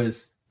that it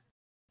was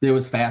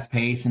fast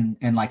paced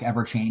and like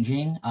ever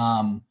changing.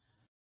 I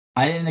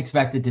didn't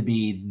expect it to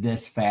be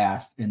this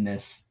fast and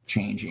this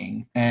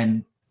changing.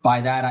 And by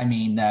that, I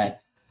mean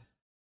that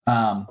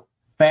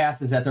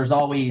fast is that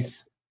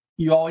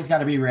you always got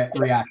to be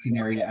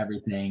reactionary to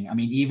everything. I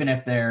mean, even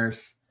if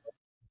there's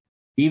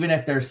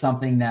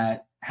something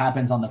that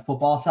happens on the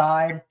football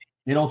side,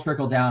 it'll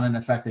trickle down and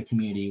affect the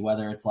community,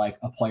 whether it's like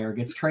a player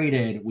gets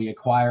traded, we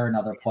acquire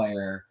another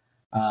player,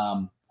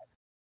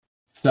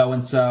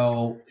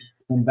 so-and-so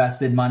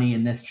invested money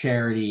in this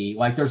charity.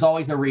 Like there's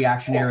always a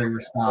reactionary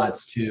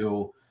response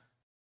to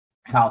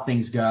how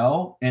things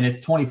go. And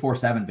it's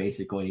 24/7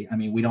 basically. I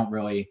mean, we have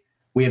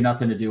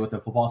nothing to do with the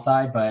football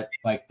side, but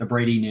like the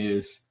Brady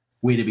news,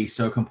 we had to be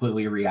so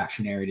completely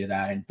reactionary to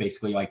that and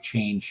basically like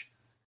change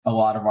a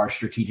lot of our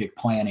strategic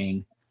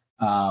planning,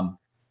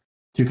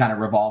 to kind of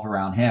revolve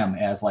around him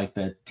as like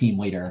the team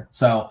leader.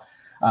 So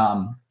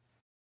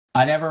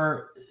I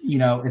never,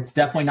 it's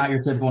definitely not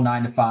your typical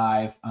 9 to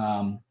 5.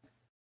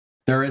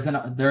 There is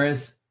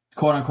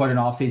quote unquote an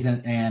off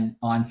season and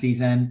on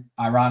season.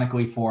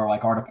 Ironically, for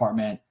like our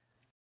department,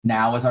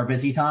 now is our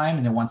busy time.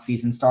 And then once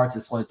season starts,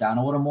 it slows down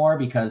a little more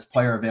because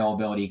player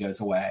availability goes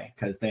away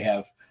because they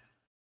have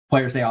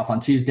players day off on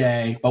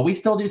Tuesday. But we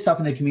still do stuff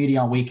in the community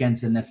on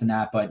weekends and this and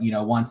that. But,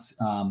 once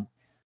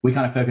we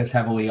kind of focus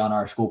heavily on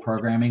our school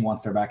programming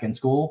once they're back in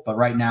school. But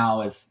right now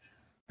is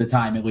the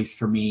time, at least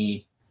for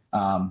me,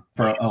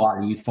 for a lot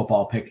of youth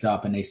football picks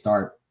up and they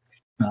start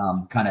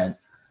kind of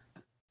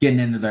getting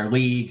into their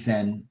leagues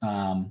and,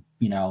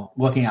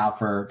 looking out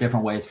for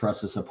different ways for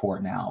us to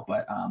support now.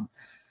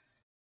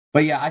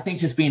 But yeah, I think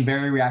just being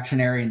very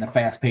reactionary and the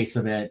fast pace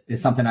of it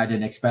is something I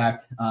didn't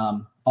expect.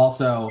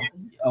 Also,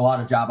 a lot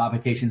of job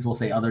applications will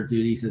say other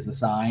duties is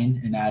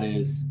assigned, and that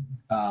is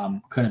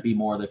couldn't be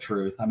more the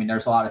truth. I mean,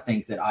 there's a lot of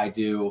things that I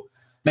do,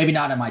 maybe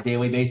not on my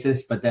daily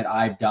basis, but that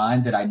I've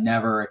done that I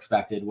never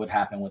expected would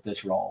happen with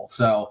this role.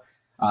 So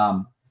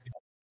kind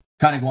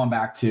of going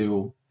back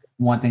to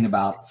one thing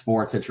about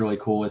sports that's really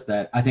cool is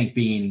that I think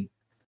being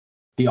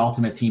the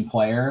ultimate team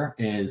player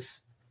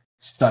is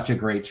such a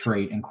great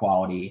trait and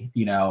quality,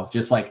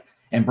 just like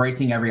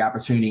embracing every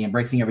opportunity,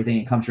 embracing everything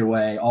that comes your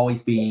way,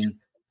 always being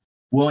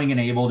willing and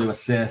able to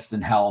assist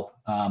and help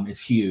is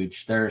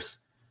huge.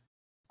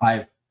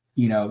 I've,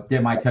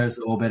 dipped my toes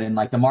a little bit in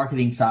like the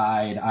marketing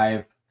side.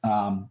 I've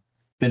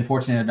been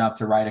fortunate enough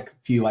to write a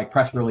few like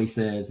press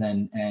releases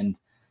and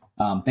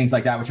things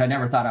like that, which I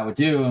never thought I would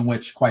do. And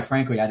which quite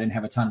frankly, I didn't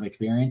have a ton of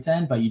experience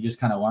in, but you just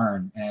kind of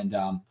learn. And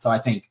so I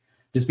think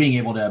just being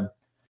able to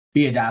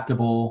be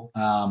adaptable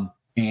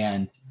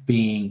and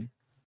being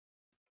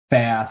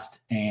fast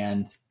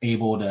and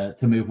able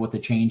to move with the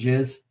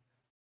changes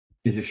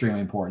is extremely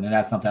important. And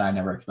that's something I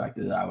never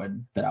expected that I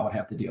would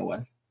have to deal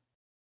with.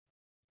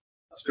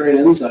 That's great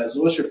insight.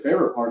 So what's your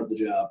favorite part of the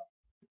job?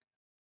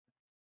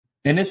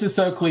 And this is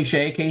so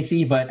cliche,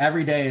 Casey, but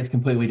every day is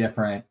completely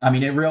different. I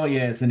mean, it really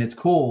is. And it's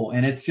cool.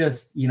 And it's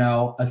just,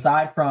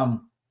 aside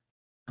from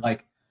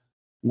like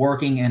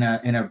working in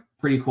a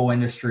pretty cool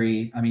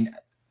industry, I mean,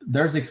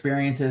 there's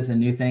experiences and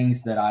new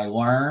things that I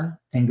learn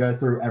and go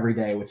through every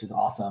day, which is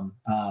awesome.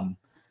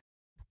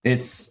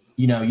 It's,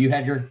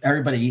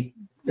 everybody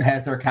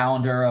has their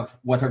calendar of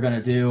what they're going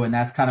to do. And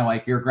that's kind of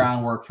like your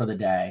groundwork for the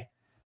day.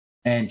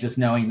 And just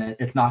knowing that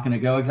it's not going to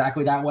go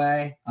exactly that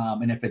way.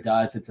 And if it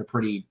does, it's a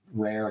pretty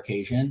rare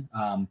occasion.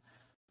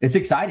 It's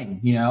exciting,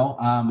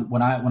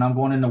 when I'm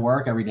going into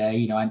work every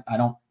day,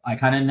 I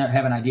kind of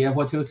have an idea of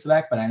what to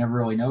expect, but I never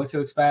really know what to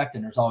expect.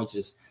 And there's always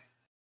just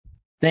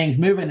things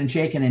moving and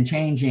shaking and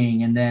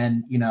changing. And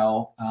then,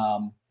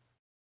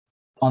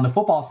 on the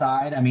football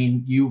side, I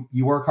mean, you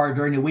work hard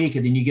during the week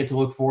and then you get to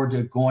look forward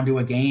to going to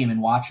a game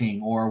and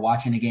watching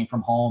a game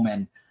from home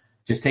and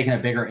just taking a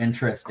bigger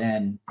interest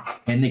in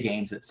the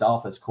games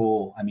itself is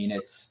cool. I mean,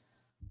 it's,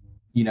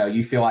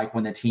 you feel like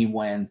when the team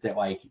wins that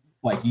like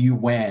you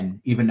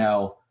win, even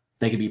though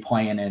they could be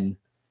playing in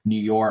New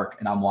York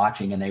and I'm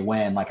watching and they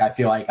win. Like, I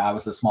feel like I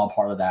was a small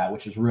part of that,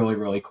 which is really,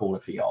 really cool to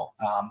feel.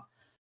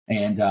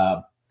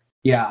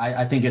 Yeah,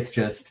 I think it's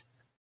just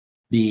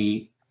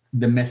the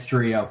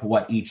mystery of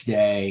what each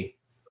day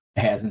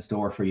has in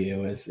store for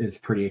you is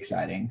pretty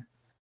exciting.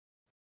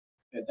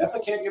 It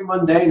definitely can't get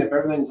mundane if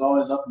everything's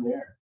always up in the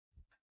air.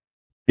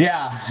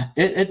 Yeah,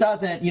 it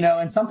doesn't,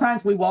 and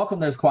sometimes we welcome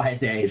those quiet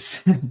days,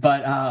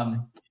 but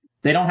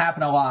they don't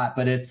happen a lot.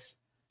 But it's,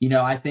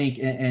 I think,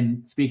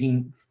 and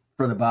speaking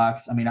for the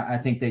Bucs, I mean, I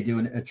think they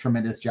do a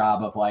tremendous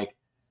job of like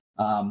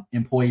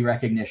employee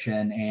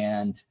recognition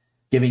and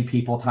giving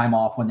people time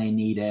off when they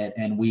need it.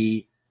 And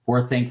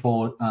we're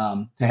thankful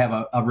to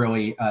have a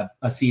really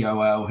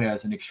COO who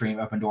has an extreme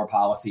open door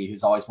policy,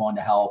 who's always willing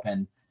to help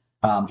and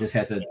just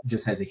has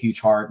a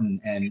huge heart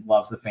and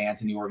loves the fans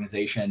and the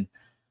organization,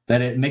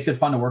 that it makes it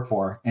fun to work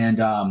for. And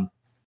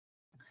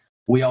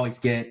they always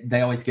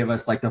give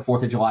us like the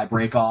 4th of July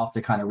break off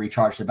to kind of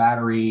recharge the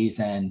batteries,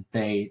 and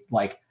they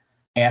like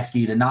ask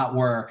you to not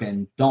work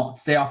and don't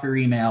stay off your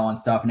email and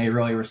stuff. And they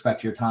really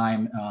respect your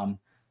time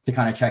to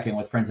kind of check in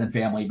with friends and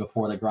family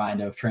before the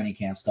grind of training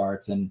camp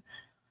starts. And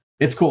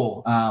it's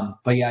cool.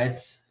 But yeah,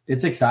 it's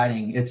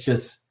exciting. It's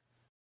just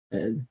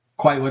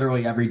quite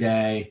literally every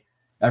day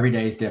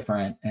is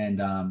different. And,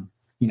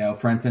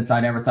 for instance, I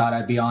never thought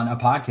I'd be on a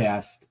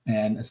podcast,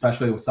 and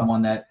especially with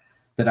someone that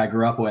I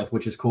grew up with,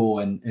 which is cool.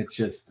 And it's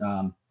just,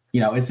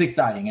 it's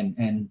exciting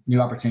and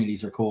new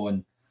opportunities are cool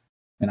and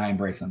I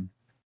embrace them.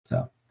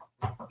 So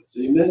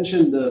you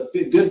mentioned the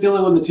good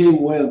feeling when the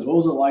team wins. What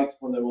was it like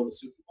when they won the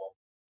Super Bowl?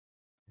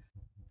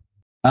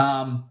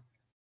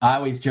 I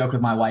always joke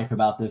with my wife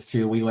about this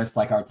too. We list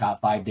like our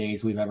top 5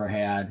 days we've ever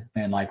had,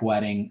 and like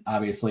wedding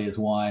obviously is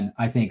one.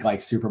 I think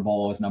like Super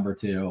Bowl is number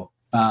 2.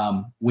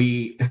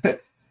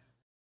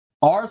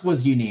 Ours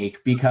was unique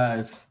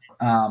because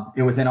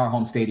it was in our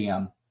home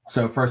stadium.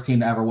 So first team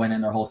to ever win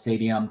in their whole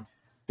stadium.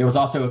 It was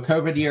also a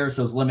COVID year,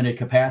 so it was limited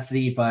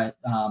capacity, but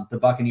the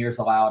Buccaneers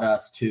allowed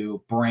us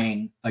to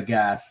bring a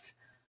guest.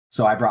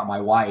 So I brought my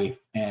wife,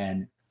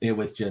 and it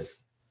was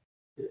just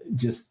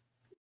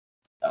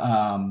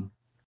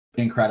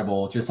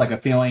incredible. Just like a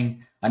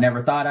feeling I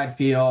never thought I'd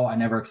feel, I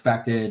never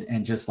expected.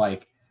 And just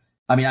like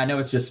I mean, I know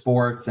it's just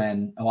sports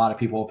and a lot of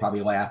people will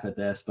probably laugh at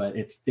this, but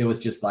it was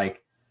just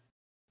like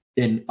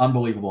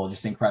unbelievable,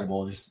 just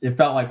incredible. It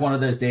felt like one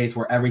of those days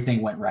where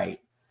everything went right.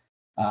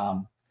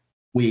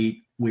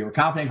 We were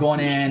confident going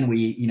in.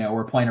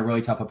 We're playing a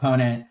really tough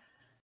opponent.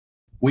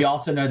 We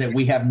also know that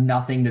we have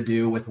nothing to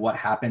do with what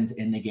happens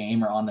in the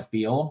game or on the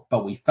field,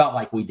 but we felt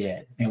like we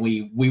did. And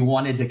we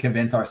wanted to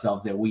convince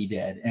ourselves that we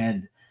did.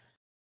 And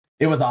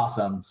it was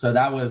awesome. So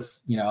that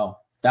was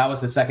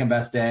the second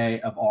best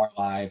day of our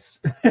lives.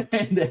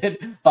 And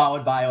then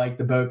followed by like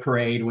the boat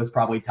parade was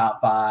probably top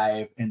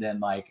 5. And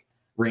then like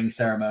ring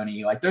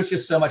ceremony. Like there's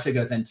just so much that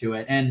goes into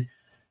it. And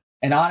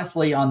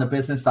honestly, on the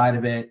business side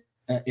of it,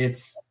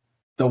 it's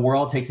the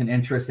world takes an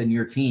interest in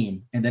your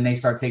team. And then they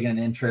start taking an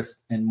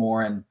interest in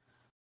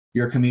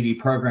your community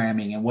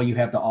programming and what you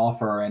have to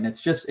offer. And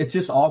it's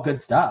just all good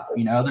stuff.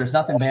 There's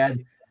nothing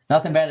bad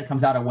that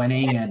comes out of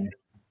winning. And,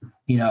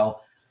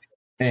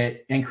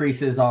 it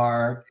increases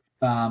our,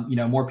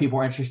 more people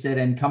are interested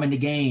in coming to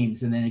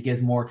games, and then it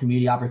gives more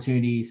community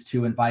opportunities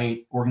to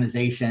invite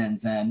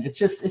organizations. And it's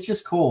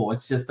just cool.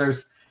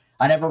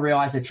 I never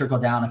realized the trickle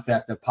down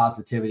effect of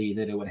positivity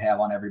that it would have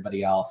on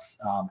everybody else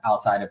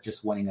outside of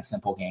just winning a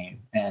simple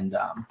game. And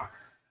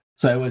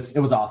so it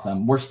was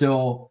awesome. We're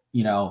still,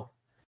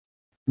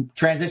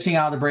 transitioning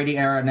out of the Brady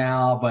era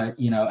now, but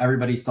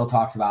everybody still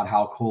talks about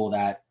how cool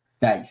that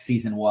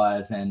season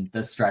was and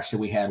the stretch that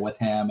we had with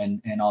him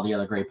and all the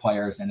other great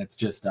players. And it's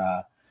just,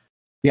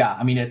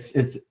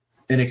 it's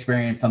an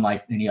experience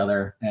unlike any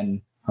other, and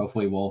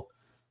hopefully we'll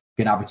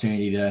get an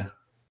opportunity to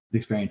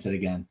experience it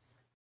again.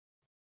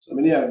 So,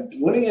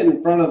 winning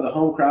in front of the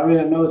home crowd.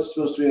 I know it's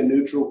supposed to be a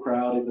neutral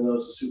crowd, even though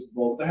it's a Super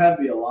Bowl. There had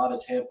to be a lot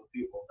of Tampa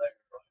people there.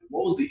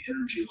 What was the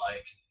energy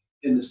like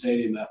in the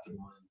stadium after the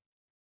win?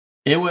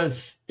 It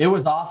was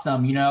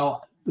awesome.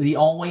 The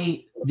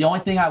only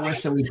thing I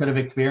wish that we could have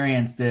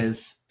experienced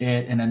is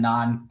it in a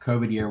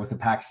non-COVID year with a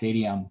packed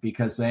stadium,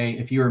 because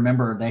if you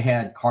remember, they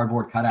had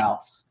cardboard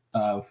cutouts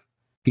of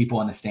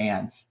people in the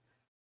stands.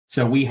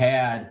 So we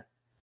had,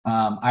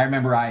 I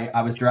remember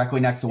I was directly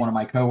next to one of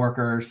my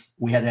coworkers.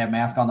 We had to have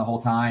masks on the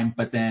whole time,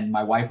 but then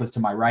my wife was to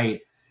my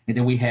right, and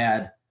then we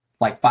had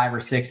like 5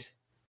 or 6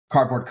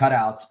 cardboard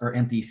cutouts or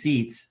empty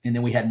seats, and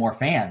then we had more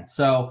fans.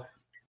 So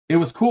it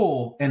was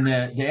cool, and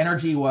the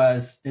energy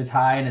was as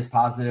high and as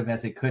positive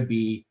as it could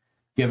be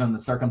given the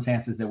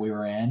circumstances that we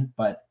were in.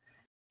 But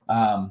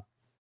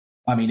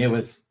it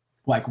was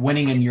like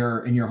winning in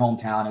your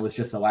hometown. It was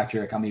just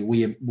electric.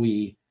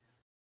 We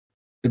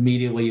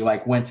immediately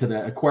like went to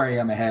the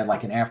aquarium and had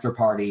like an after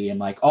party and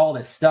like all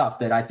this stuff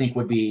that I think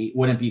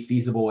wouldn't be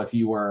feasible if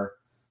you were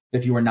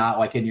not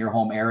like in your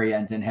home area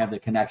and didn't have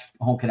the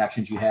home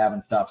connections you have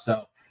and stuff.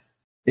 So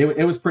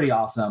it was pretty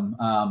awesome.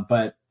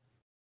 But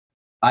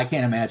I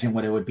can't imagine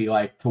what it would be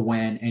like to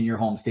win in your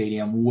home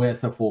stadium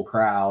with a full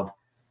crowd,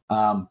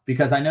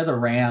 because I know the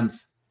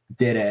Rams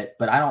did it,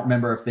 but I don't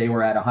remember if they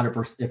were at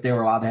 100%, if they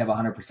were allowed to have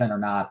 100% or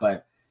not.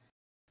 But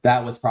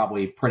that was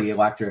probably pretty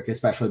electric,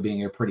 especially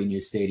being a pretty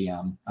new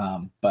stadium.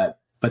 But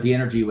the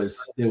energy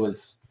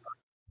was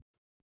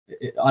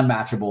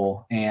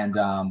unmatchable, and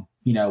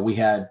we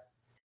had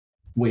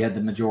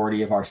the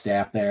majority of our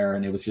staff there,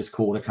 and it was just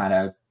cool to kind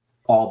of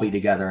all be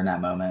together in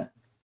that moment.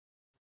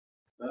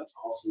 That's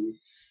awesome.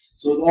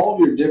 So with all of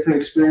your different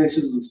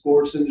experiences in the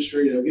sports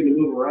industry, getting to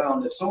move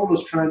around, if someone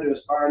was trying to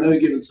aspire, I know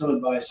you've given some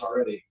advice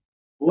already.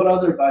 What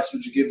other advice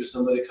would you give to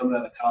somebody coming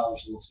out of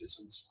college and wants to get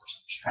into the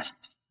sports industry?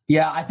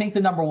 Yeah, I think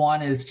the number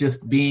one is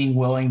just being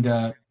willing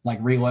to like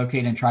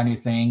relocate and try new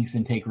things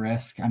and take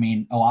risks.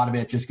 A lot of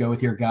it, just go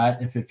with your gut.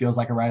 If it feels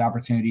like a right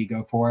opportunity,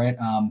 go for it.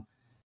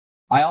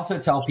 I also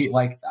tell people,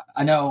 like,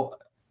 I know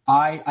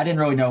I didn't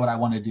really know what I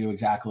wanted to do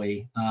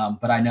exactly,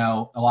 but I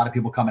know a lot of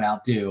people coming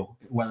out do,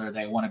 whether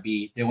they want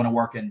to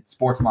work in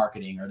sports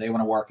marketing, or they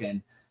want to work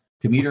in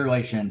community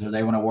relations, or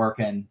they want to work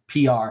in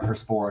PR for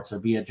sports, or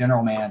be a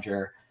general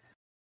manager.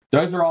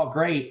 Those are all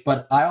great.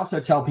 But I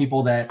also tell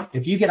people that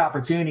if you get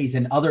opportunities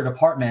in other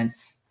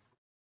departments,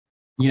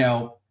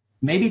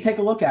 maybe take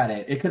a look at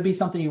it. It could be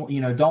something,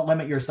 don't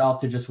limit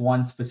yourself to just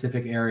one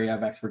specific area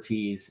of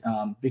expertise.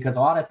 Because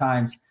a lot of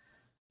times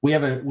we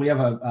have a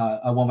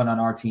woman on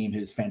our team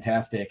who's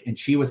fantastic, and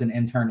she was an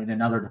intern in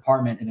another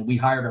department, and we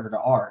hired her to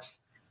ours.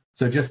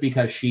 So just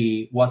because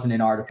she wasn't in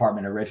our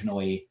department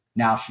originally,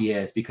 now she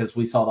is, because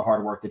we saw the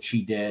hard work that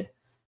she did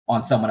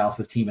on someone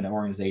else's team in an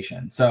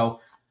organization.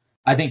 So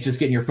I think just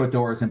getting your foot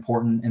door is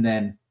important. And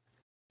then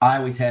I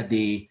always had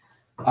I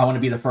want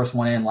to be the first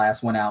one in,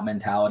 last one out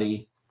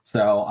mentality.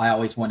 So I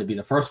always wanted to be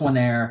the first one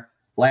there,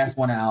 last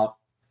one out,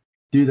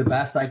 do the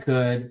best I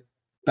could,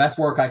 best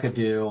work I could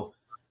do.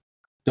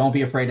 Don't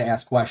be afraid to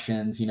ask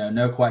questions.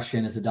 No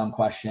question is a dumb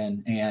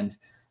question, and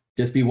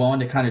just be willing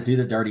to kind of do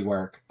the dirty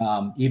work.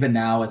 Even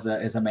now as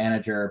a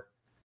manager,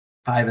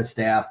 I have a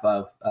staff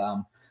of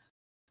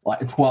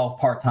like 12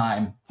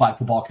 part-time flag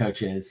football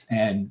coaches,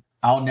 and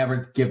I'll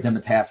never give them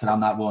a task that I'm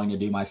not willing to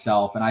do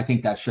myself. And I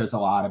think that shows a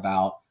lot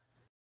about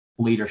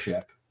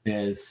leadership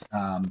is,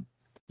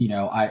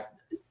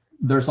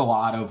 there's a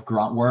lot of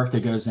grunt work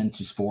that goes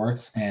into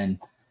sports, and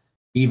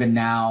even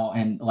now,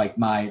 and like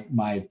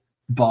my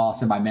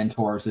boss and my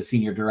mentor is a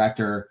senior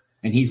director,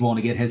 and he's willing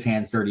to get his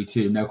hands dirty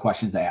too, no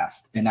questions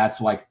asked. And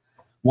that's like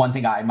one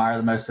thing I admire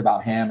the most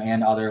about him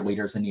and other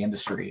leaders in the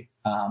industry,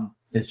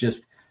 is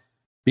just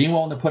being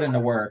willing to put in the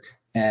work.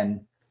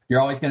 And you're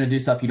always going to do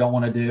stuff you don't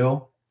want to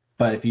do,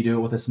 but if you do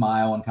it with a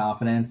smile and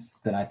confidence,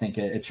 then I think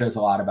it shows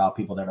a lot about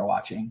people that are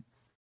watching.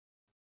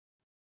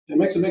 It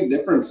makes a big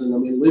difference. And I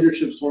mean,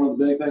 leadership is one of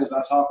the big things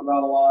I talk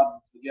about a lot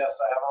with the guests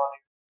I have on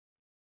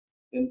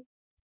here. And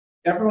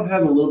everyone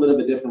has a little bit of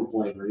a different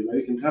flavor. You know,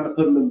 you can kind of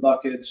put them in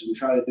buckets and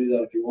try to do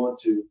that if you want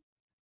to.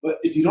 But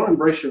if you don't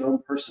embrace your own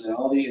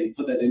personality and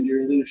put that into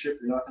your leadership,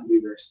 you're not going to be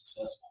very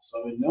successful.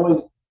 So, I mean,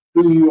 knowing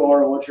who you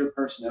are and what your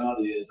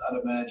personality is, I'd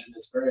imagine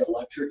it's very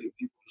electric and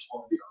people just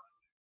want to be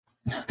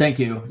around. Thank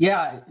you.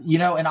 Yeah. You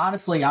know, and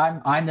honestly,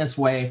 I'm this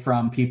way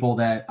from people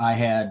that I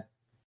had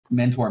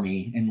mentor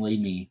me and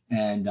lead me.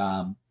 And,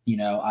 you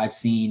know, I've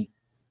seen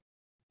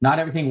not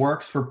everything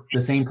works for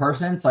the same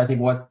person. So I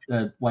think what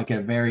like a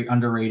very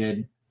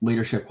underrated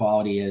leadership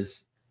quality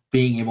is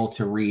being able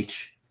to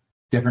reach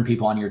different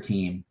people on your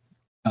team,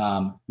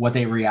 what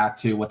they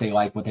react to, what they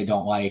like, what they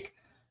don't like,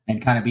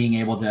 and kind of being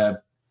able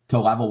to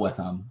level with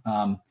them.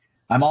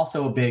 I'm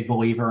also a big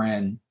believer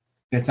in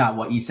it's not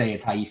what you say,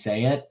 it's how you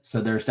say it.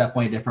 So there's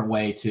definitely a different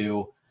way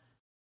to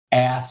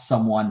ask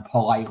someone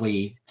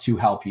politely to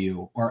help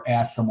you, or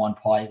ask someone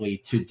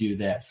politely to do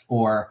this,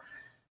 or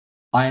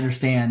I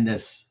understand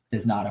this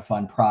is not a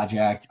fun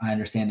project. I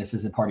understand this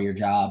isn't part of your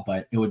job,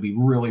 but it would be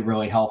really,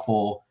 really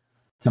helpful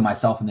to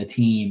myself and the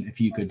team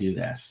if you could do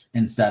this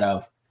instead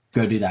of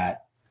go do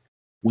that.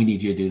 We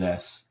need you to do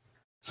this.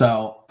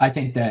 So I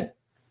think that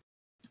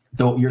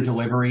your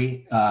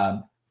delivery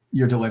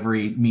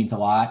means a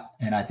lot.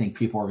 And I think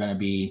people are going to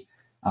be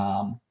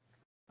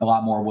a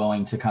lot more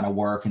willing to kind of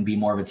work and be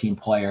more of a team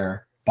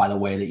player by the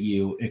way that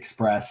you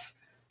express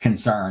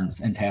concerns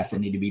and tasks that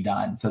need to be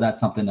done. So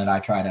that's something that I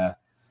try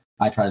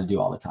to do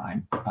all the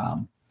time.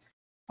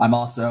 I'm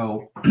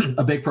also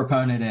a big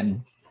proponent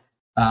in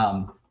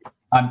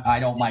I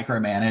don't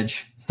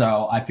micromanage.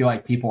 So I feel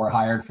like people are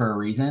hired for a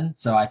reason.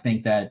 So I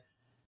think that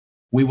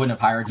we wouldn't have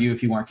hired you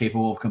if you weren't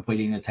capable of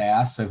completing the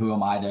task. So who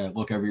am I to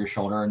look over your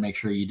shoulder and make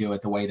sure you do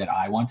it the way that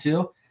I want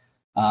to?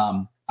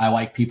 I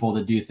like people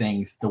to do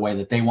things the way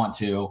that they want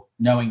to,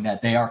 knowing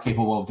that they are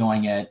capable of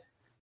doing it,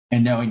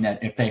 and knowing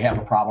that if they have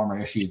a problem or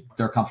issue,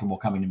 they're comfortable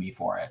coming to me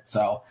for it.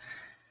 So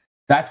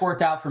that's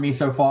worked out for me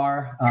so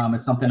far.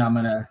 It's something I'm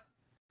going to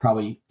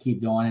probably keep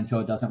doing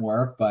until it doesn't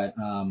work. But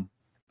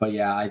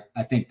yeah,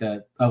 I think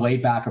that a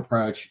laid back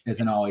approach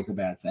isn't always a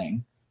bad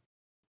thing.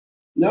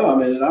 No, I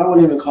mean, and I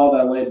wouldn't even call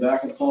that laid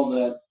back. I'd call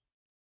that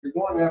you're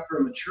going after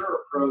a mature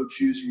approach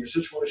using your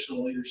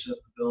situational leadership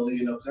ability,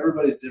 you know, because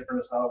everybody's different.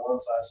 It's not a one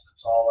size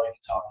fits all like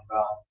you talked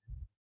about.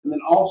 And then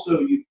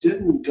also, you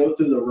didn't go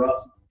through the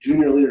rough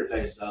junior leader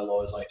phase, I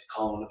always like to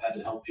call them. I've had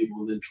to help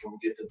people and then try to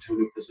get them to a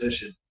new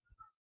position.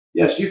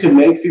 Yes, you can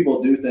make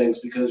people do things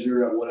because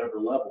you're at whatever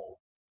level,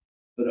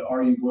 but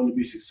are you going to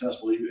be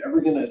successful? Are you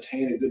ever going to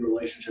attain a good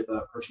relationship with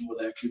that person where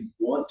they actually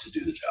want to do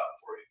the job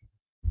for you?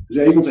 Because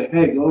yeah, you can say,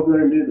 hey, go over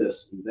there and do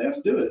this. And they have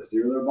to do it because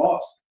you're their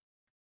boss.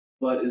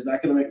 But is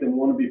that going to make them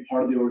want to be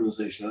part of the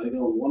organization? Are they going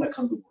to want to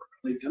come to work?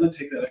 Are they going to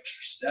take that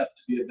extra step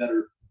to be a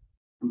better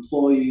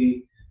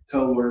employee,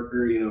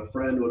 coworker, you know,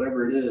 friend,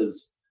 whatever it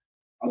is?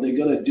 Are they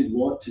going to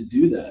want to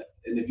do that?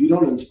 And if you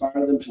don't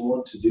inspire them to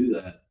want to do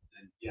that,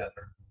 then yeah,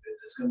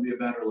 it's going to be a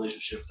bad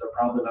relationship. They're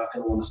probably not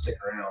going to want to stick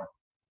around.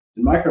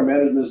 And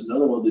micromanagement is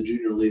another one of the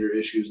junior leader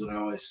issues that I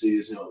always see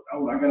is, you know,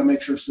 oh, I got to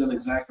make sure it's done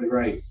exactly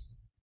right.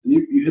 And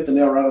you hit the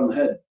nail right on the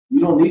head. You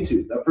don't need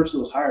to. That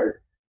person was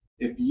hired.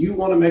 If you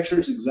want to make sure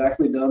it's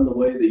exactly done the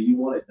way that you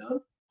want it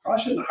done,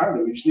 probably shouldn't have hired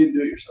them. You just need to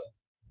do it yourself.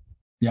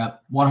 Yeah,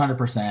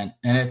 100%.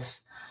 And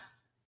it's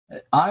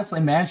honestly,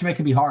 management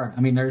can be hard.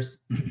 I mean, there's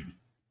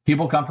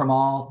people come from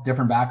all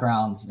different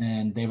backgrounds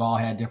and they've all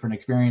had different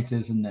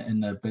experiences in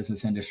the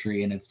business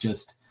industry. And it's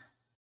just,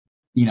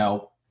 you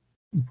know,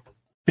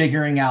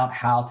 figuring out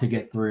how to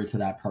get through to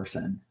that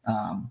person.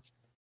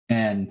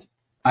 And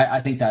I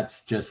think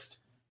that's just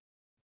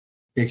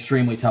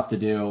extremely tough to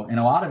do. And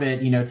a lot of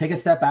it, you know, take a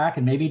step back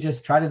and maybe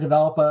just try to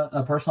develop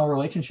a personal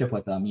relationship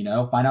with them, you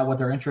know, find out what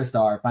their interests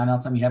are, find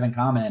out something you have in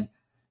common,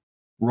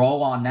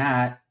 roll on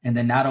that. And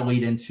then that'll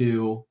lead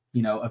into,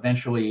 you know,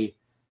 eventually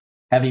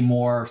having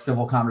more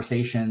civil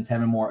conversations,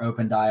 having more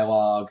open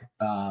dialogue,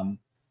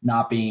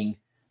 not being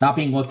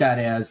looked at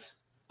as,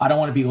 I don't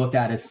want to be looked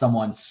at as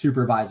someone's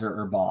supervisor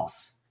or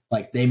boss.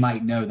 Like they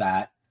might know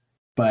that,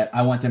 but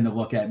I want them to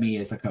look at me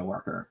as a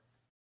coworker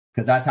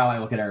because that's how I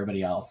look at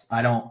everybody else.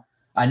 I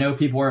know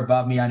people are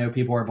above me. I know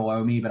people are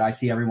below me, but I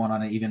see everyone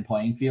on an even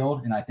playing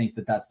field. And I think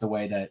that that's the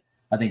way that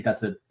I think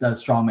that's a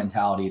strong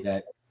mentality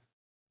that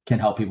can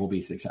help people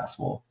be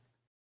successful.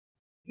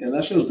 Yeah,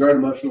 that shows great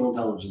emotional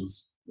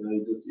intelligence. You know,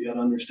 you got to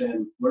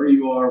understand where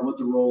you are, what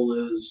the role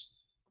is,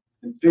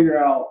 and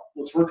figure out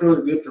what's worked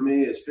really good for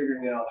me is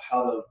figuring out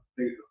how to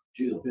figure.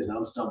 Geez, now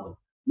I'm stumbling.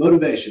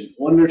 Motivation,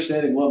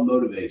 understanding what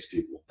motivates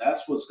people.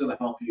 That's what's going to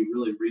help you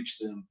really reach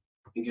them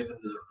and get them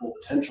to their full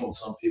potential. And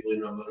some people,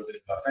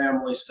 motivated by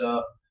family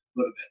stuff,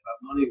 motivated by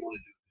money, want to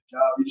do a good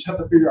job. You just have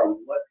to figure out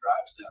what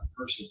drives that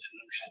person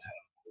and understand how to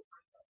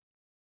incorporate that.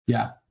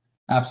 Yeah,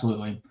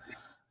 absolutely.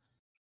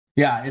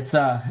 Yeah, it's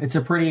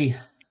a pretty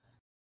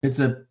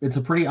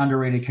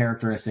underrated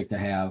characteristic to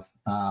have.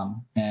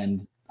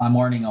 And I'm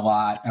learning a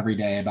lot every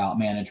day about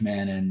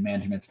management and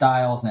management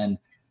styles. And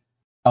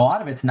a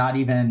lot of it's not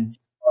even,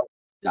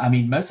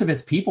 most of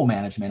it's people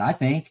management. I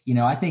think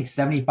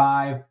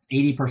 75,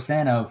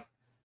 80%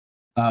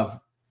 of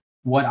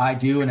what I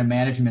do in a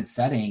management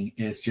setting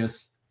is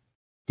just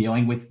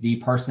dealing with the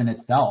person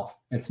itself.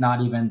 It's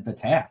not even the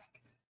task.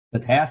 The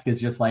task is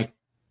just like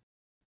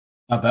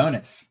a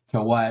bonus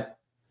to what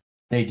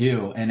they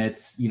do. And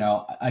it's,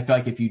 I feel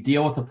like if you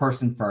deal with the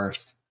person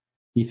first,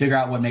 you figure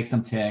out what makes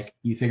them tick,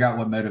 you figure out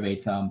what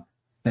motivates them,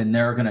 then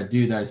they're going to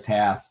do those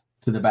tasks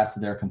to the best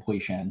of their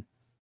completion.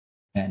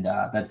 And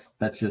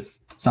that's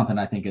just something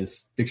I think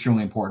is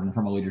extremely important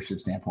from a leadership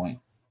standpoint.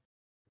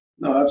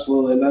 No,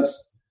 absolutely. And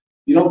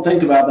you don't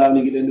think about that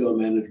when you get into a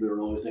management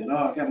role. You're thinking,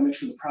 I got to make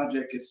sure the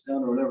project gets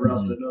done or whatever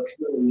else. But no, it's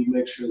really when you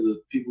make sure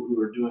the people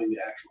who are doing the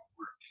actual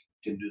work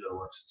can do their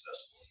work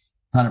successfully.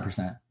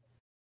 100%.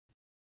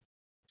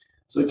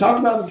 So we talked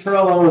about the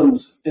Terrell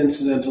Owens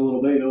incident a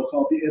little bit. We'll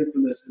call it the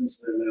infamous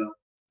incident now.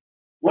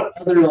 What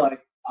other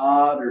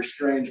odd or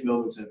strange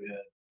moments have you had?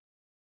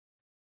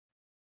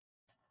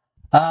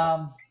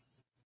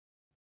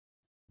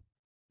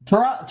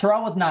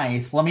 Terrell was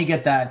nice. Let me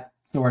get that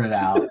sorted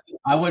out.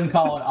 I wouldn't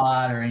call it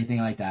odd or anything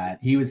like that.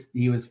 He was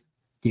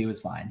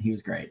fine. He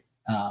was great.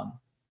 I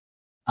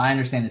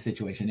understand the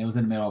situation. It was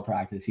in the middle of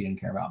practice. He didn't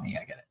care about me.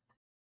 I get it.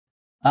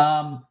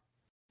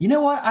 You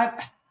know what?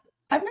 I've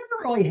never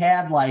really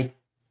had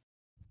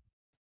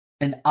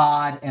an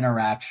odd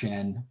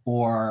interaction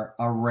or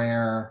a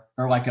rare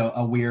or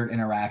a weird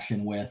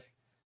interaction with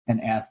an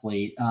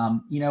athlete.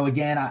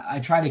 Again, I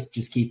try to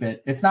just keep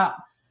it. It's not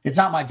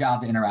my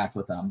job to interact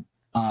with them.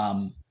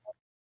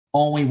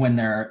 Only when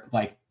they're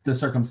the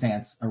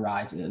circumstance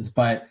arises,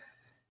 but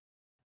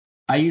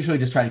I usually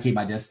just try to keep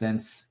my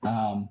distance.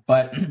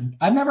 But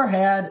I've never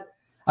had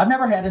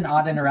an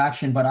odd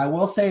interaction, but I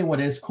will say what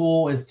is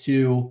cool is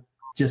to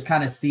just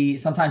kind of see,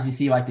 sometimes you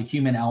see the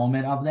human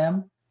element of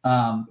them,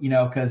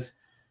 because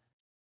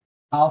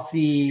I'll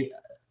see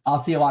a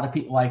lot of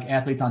people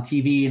athletes on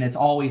TV and it's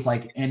always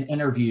an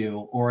interview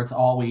or it's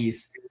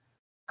always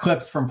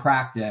clips from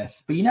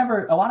practice, but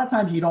a lot of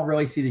times you don't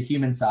really see the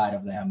human side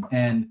of them.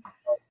 And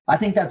I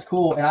think that's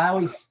cool. And I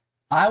always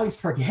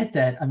forget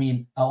that,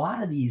 a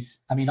lot of these,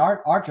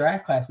 our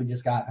draft class we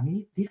just got,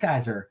 these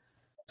guys are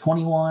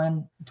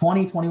 21,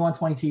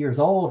 22 years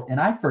old. And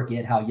I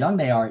forget how young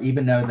they are,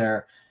 even though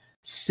they're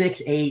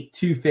 6'8",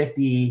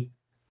 250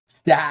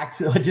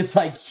 stacked, just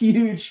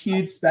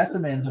huge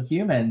specimens of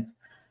humans.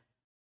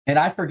 And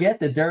I forget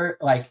that they're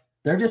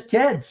just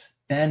kids.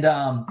 And,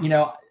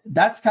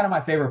 that's kind of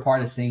my favorite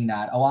part of seeing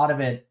that. A lot of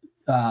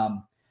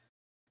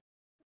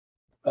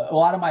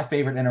my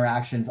favorite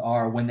interactions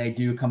are when they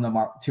do come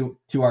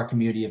to our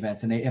community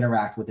events and they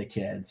interact with the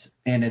kids.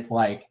 And it's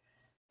I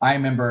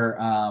remember,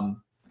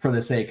 for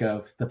the sake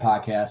of the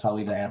podcast, I'll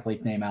leave the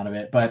athlete name out of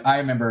it. But I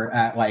remember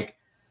at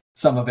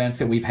some events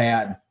that we've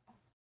had,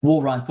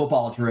 we'll run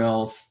football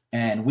drills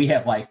and we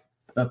have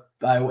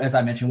as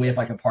I mentioned, we have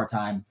a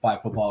part-time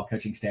flag football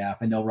coaching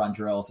staff and they'll run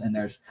drills. And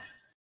there's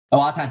a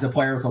lot of times the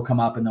players will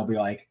come up and they'll be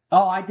like,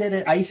 oh, I did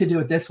it. I used to do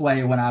it this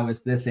way when I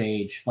was this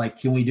age.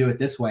 Can we do it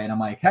this way? And I'm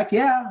like, heck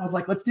yeah. I was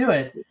like, let's do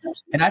it.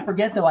 And I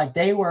forget that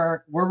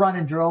we're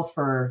running drills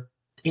for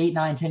 8,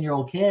 9,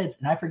 10-year-old kids.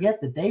 And I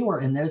forget that they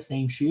were in those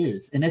same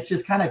shoes. And it's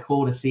just kind of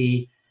cool to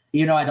see,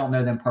 I don't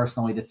know them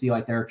personally, to see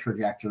their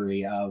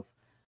trajectory of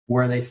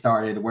where they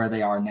started, where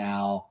they are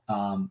now.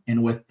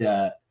 And with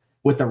the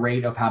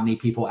rate of how many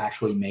people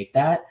actually make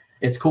that,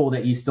 it's cool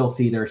that you still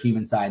see their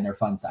human side and their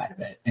fun side of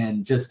it.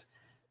 And just,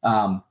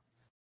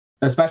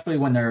 especially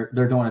when they're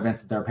doing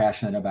events that they're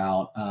passionate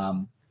about.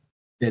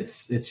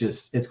 It's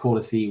cool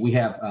to see. We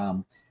have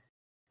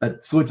a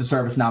Salute to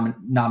Service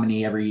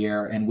nominee every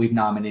year, and we've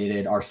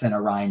nominated our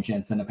center Ryan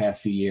Jensen the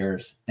past few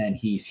years, and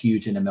he's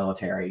huge in the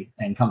military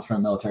and comes from a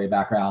military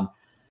background.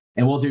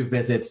 And we'll do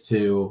visits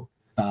to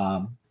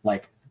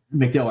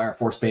MacDill Air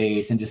Force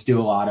Base and just do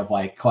a lot of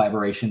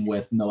collaboration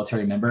with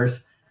military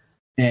members.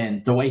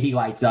 And the way he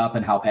lights up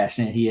and how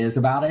passionate he is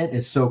about it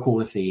is so cool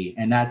to see.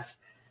 And that's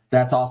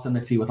awesome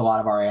to see with a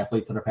lot of our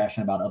athletes that are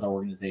passionate about other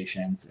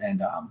organizations.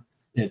 And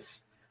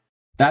that's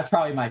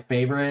probably my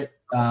favorite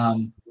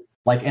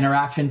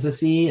interactions to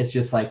see. It's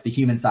just the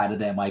human side of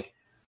them.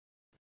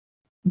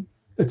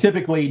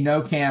 Typically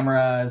no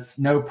cameras,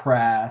 no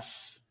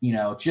press,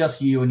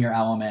 just you and your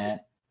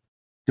element,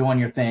 doing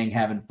your thing,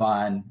 having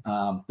fun.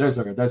 Those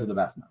are the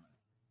best moments.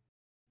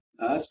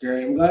 That's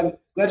great. I'm glad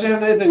you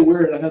haven't had anything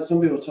weird. I've had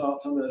some people tell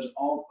me there's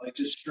all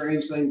just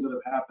strange things that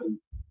have happened.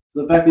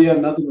 So the fact that you have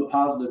nothing but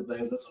positive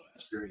things, that's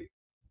great.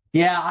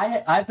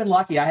 Yeah, I've been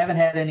lucky. I haven't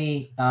had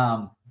any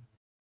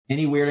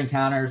weird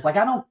encounters. I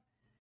don't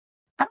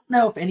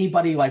know if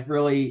anybody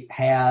really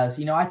has.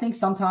 I think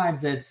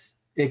sometimes it's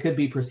it could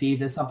be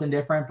perceived as something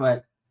different,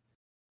 but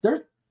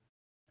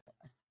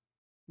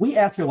we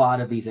ask a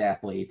lot of these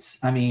athletes.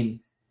 I mean,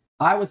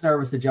 I was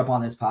nervous to jump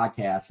on this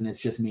podcast and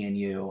it's just me and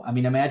you. I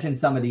mean, imagine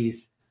some of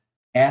these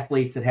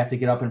athletes that have to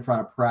get up in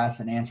front of press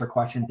and answer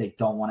questions they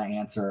don't want to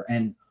answer.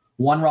 And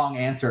one wrong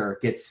answer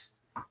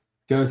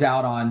goes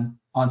out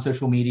on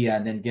social media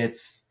and then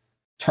gets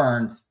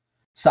turned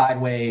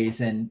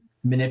sideways and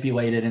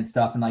manipulated and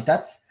stuff. And like,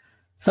 that's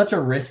such a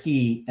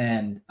risky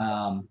and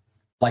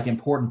like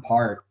important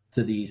part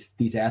to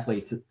these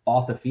athletes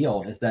off the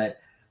field, is that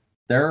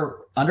they're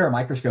under a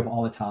microscope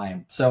all the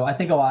time. So I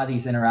think a lot of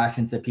these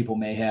interactions that people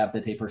may have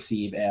that they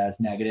perceive as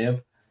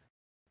negative,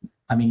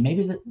 I mean,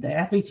 maybe the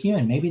athlete's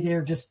human. Maybe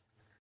they're just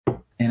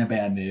in a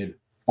bad mood,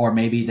 or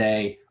maybe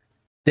they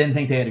didn't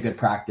think they had a good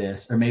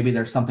practice, or maybe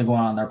there's something going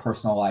on in their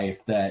personal life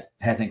that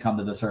hasn't come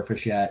to the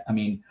surface yet. I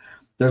mean,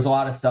 there's a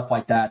lot of stuff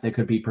like that that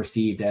could be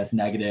perceived as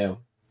negative,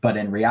 but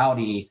in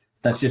reality,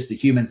 that's just the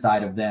human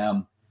side of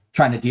them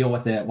trying to deal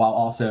with it while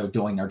also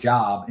doing their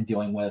job and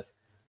dealing with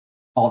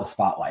all the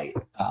spotlight.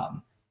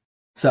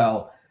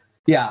 So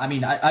yeah, I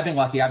mean, I've been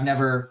lucky. I've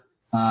never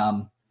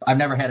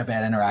had a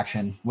bad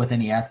interaction with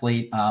any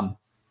athlete.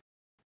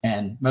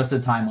 And most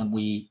of the time when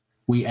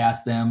we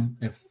ask them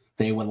if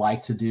they would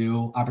like to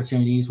do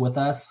opportunities with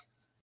us,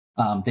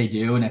 they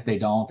do. And if they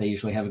don't, they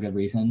usually have a good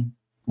reason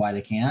why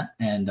they can't.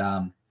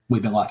 And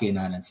we've been lucky in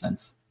that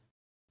instance.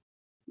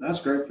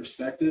 That's great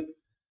perspective.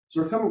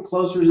 So we're coming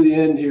closer to the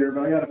end here,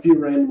 but I got a few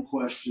random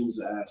questions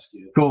to ask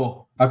you.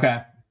 Cool.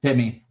 Okay. Hit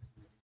me.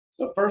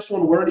 So first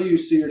one, where do you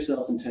see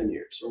yourself in 10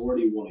 years, or where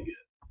do you want to get?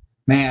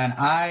 Man,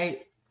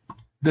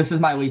 this is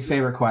my least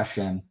favorite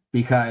question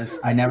because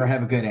I never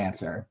have a good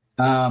answer.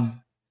 And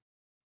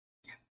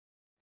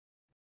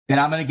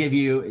I'm going to give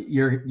you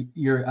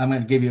I'm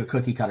going to give you a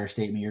cookie cutter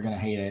statement. You're going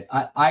to hate it.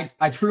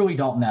 I truly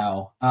don't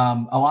know.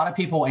 A lot of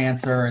people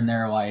answer and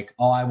they're like,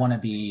 oh, I want to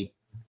be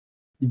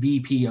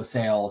VP of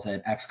sales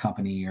at X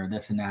company or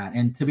this and that.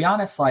 And to be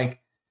honest,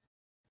 like,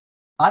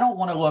 I don't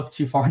want to look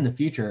too far in the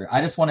future.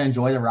 I just want to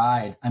enjoy the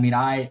ride. I mean,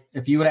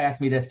 if you would have asked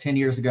me this 10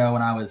 years ago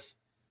when I was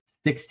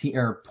 16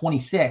 or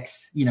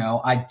 26,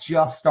 I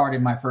just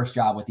started my first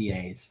job with the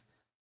A's.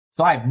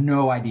 So I have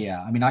no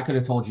idea. I mean, I could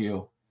have told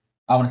you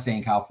I want to stay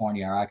in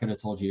California, or I could have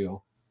told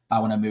you I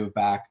want to move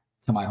back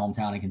to my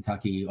hometown in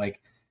Kentucky.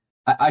 Like,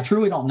 I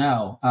truly don't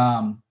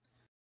know.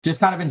 Just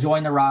kind of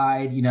enjoying the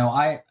ride.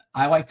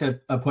 I like to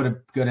put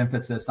a good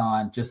emphasis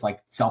on just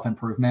like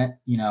self-improvement,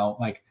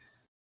 like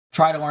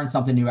try to learn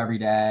something new every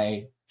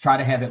day, try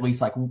to have at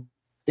least,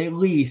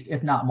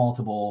 if not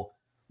multiple,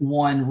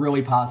 one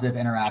really positive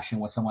interaction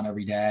with someone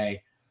every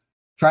day.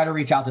 Try to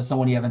reach out to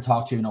someone you haven't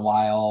talked to in a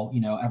while,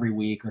 every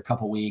week or a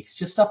couple weeks,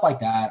 just stuff like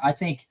that. I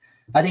think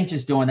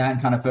just doing that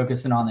and kind of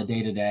focusing on the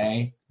day to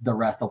day, the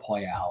rest will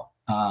play out.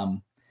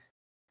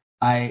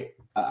 I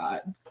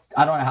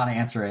don't know how to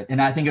answer it.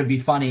 And I think it'd be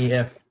funny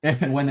if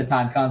and when the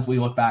time comes, we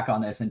look back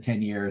on this in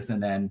 10 years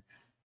and then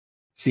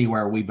see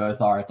where we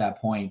both are at that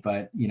point.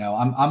 But,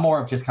 I'm more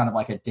of just kind of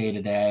like a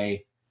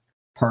day-to-day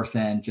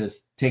person,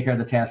 just take care of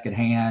the task at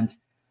hand,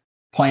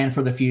 plan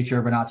for the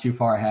future, but not too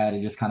far ahead,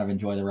 and just kind of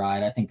enjoy the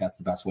ride. I think that's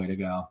the best way to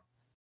go.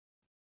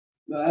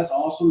 No, that's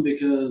awesome,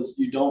 because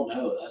you don't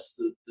know. That's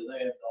the thing.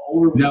 The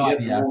older we get,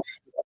 the more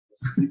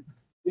you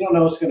don't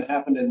know what's going to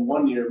happen in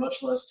 1 year,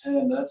 much less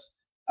 10.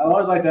 I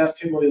always like to ask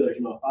people either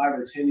 5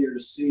 or 10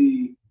 years to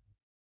see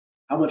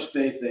how much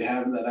faith they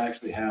have in that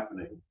actually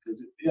happening.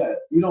 Because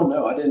you don't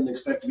know. I didn't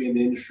expect to be in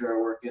the industry I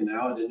work in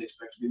now. I didn't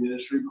expect to be in the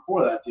industry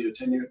before that.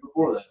 10 years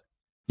before that.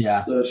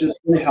 Yeah. So it's just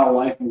really how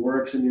life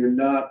works, and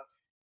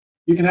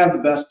you can have the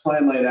best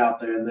plan laid out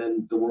there, and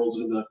then the world's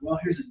going to be like, well,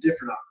 here's a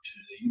different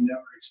opportunity you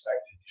never expected.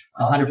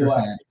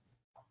 100%.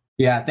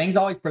 Yeah, things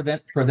always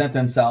present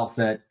themselves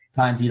at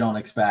times you don't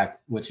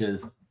expect, which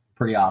is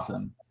pretty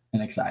awesome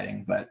and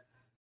exciting. But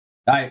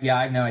I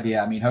have no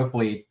idea. I mean,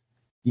 hopefully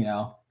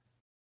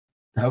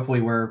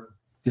we're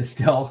just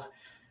still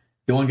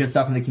doing good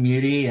stuff in the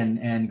community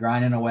and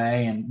grinding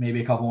away, and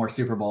maybe a couple more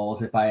Super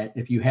Bowls.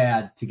 If you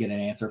had to get an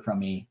answer from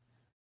me,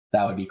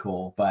 that would be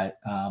cool. But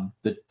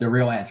the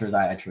real answer is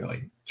I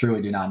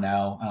truly do not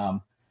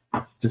know.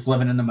 Just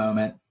living in the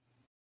moment.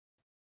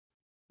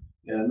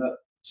 Yeah.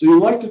 So you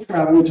like to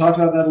travel. We talked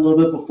about that a little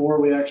bit before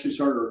we actually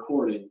started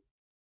recording.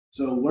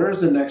 So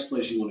where's the next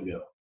place you want to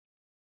go?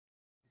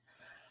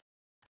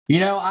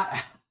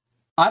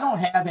 I don't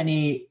have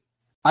any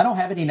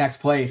next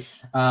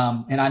place.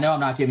 And I know I'm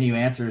not giving you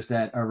answers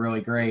that are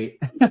really great,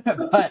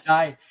 but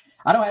I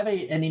don't have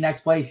any next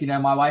place.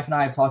 My wife and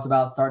I have talked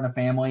about starting a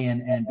family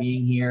and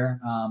being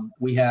here.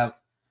 We have,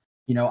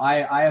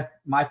 I have,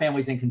 my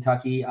family's in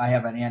Kentucky. I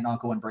have an aunt and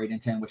uncle in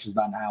Bradenton, which is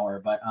about an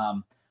hour, but,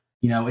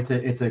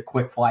 it's a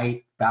quick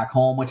flight back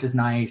home, which is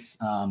nice.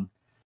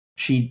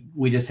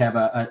 We just have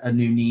a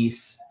new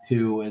niece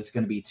who is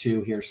going to be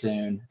 2 here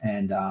soon.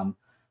 And,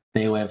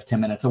 they live 10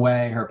 minutes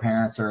away. Her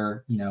parents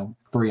are,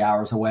 3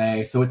 hours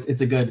away. So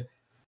it's a good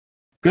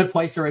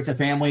place to raise a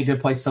family,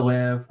 good place to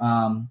live.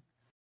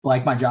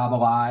 Like my job a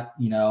lot,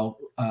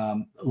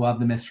 love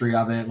the mystery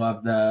of it.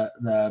 Love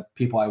the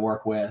people I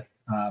work with.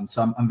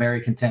 So I'm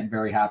very content,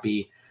 very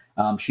happy.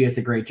 She has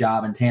a great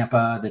job in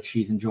Tampa that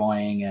she's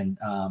enjoying. And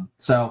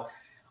so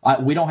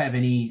we don't have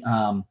any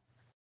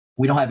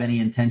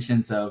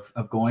intentions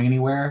of going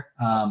anywhere.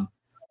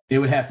 It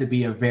would have to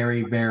be a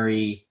very,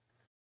 very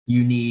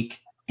unique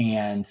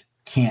and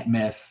can't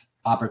miss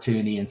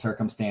opportunity and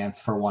circumstance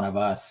for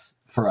us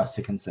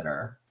to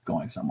consider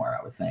going somewhere,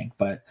 I would think.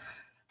 But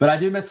I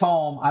do miss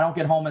home. I don't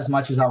get home as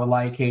much as I would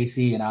like,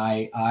 Casey. And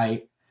I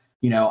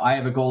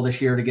have a goal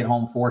this year to get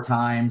home 4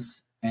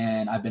 times,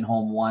 and I've been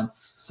home once.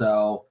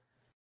 So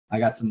I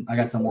got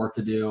some work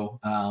to do.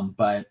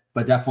 But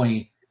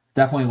definitely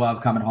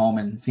love coming home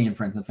and seeing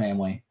friends and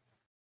family.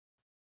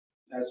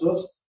 All right, so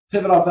let's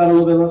pivot off that a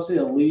little bit. Let's say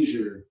a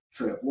leisure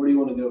trip. Where do you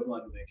want to go for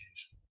like a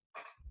vacation?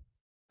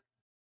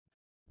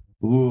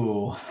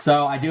 Ooh,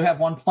 so I do have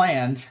one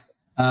planned.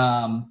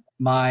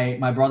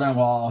 My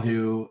brother-in-law,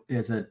 who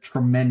is a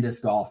tremendous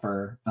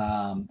golfer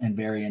and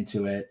very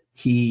into it,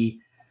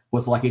 he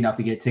was lucky enough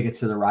to get tickets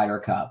to the Ryder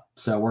Cup.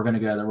 So we're going to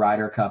go to the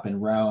Ryder Cup in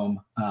Rome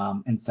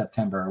in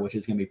September, which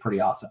is going to be pretty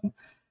awesome.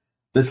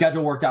 The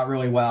schedule worked out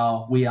really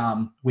well. We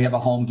have a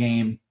home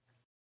game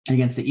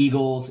against the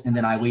Eagles, and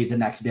then I leave the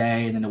next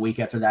day, and then the week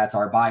after that's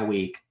our bye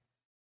week,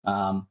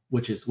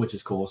 which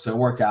is cool. So it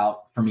worked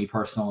out for me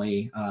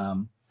personally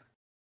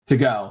to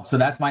go. So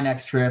that's my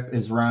next trip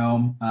is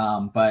Rome.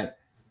 But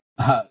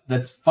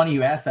that's funny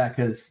you asked that,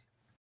 because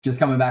just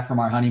coming back from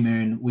our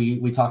honeymoon,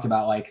 we talked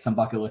about like some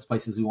bucket list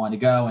places we wanted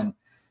to go, and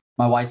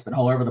my wife's been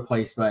all over the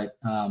place, but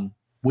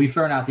we've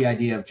thrown out the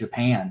idea of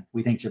Japan.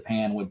 We think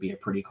Japan would be a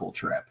pretty cool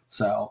trip.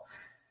 So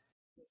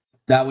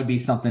that would be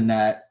something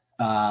that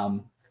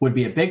would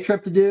be a big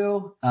trip to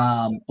do,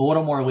 a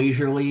little more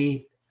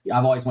leisurely.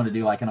 I've always wanted to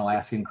do like an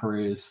Alaskan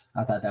cruise.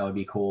 I thought that would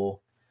be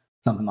cool,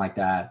 something like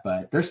that.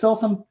 But there's still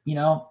some,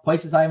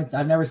 places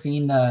I've never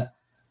seen a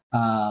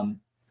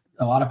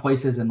lot of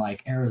places in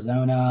like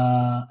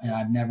Arizona, and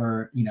I've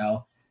never,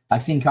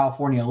 I've seen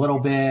California a little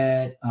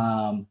bit.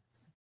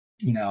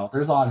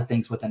 There's a lot of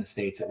things within the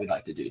States that we'd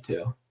like to do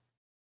too.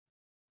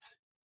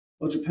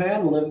 Well,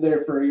 Japan, lived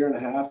there for a year and a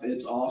half.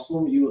 It's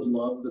awesome. You would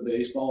love the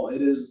baseball.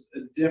 It is a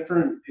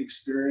different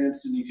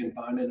experience than you can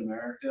find in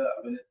America.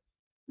 I mean,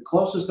 the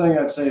closest thing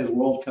I'd say is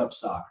World Cup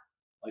soccer,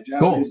 like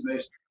Japanese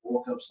baseball,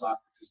 World Cup soccer,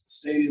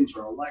 because the stadiums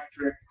are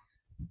electric.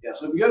 Yeah,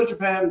 so if you go to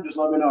Japan, just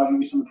let me know. I'll give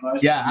you some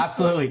advice. Yeah,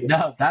 absolutely.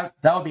 No, that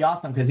would be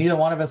awesome, because neither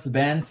one of us have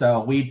been. So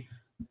we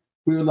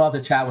would love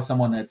to chat with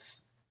someone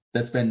that's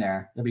been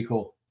there. That'd be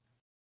cool.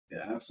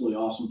 Yeah, absolutely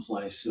awesome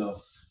place. So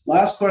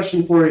last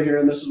question for you here,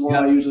 and this is one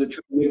I usually try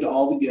to give to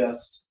all the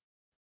guests.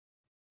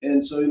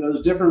 And so,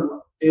 there's different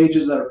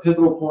ages that are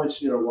pivotal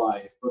points in your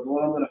life, but the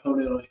one I'm going to hone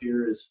in on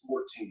here is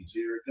 14. So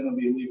you're going to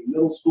be leaving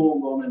middle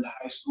school, going into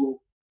high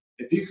school.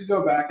 If you could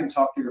go back and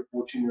talk to your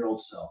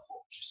 14-year-old self, what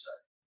would you say?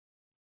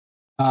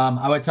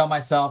 I would tell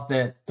myself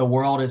that the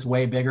world is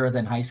way bigger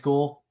than high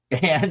school,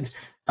 and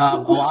a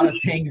lot of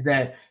things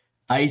that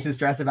I used to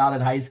stress about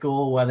in high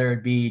school, whether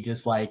it be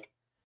just like,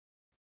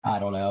 I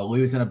don't know,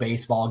 losing a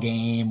baseball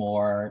game,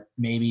 or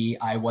maybe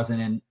I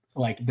wasn't in,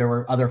 like, there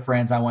were other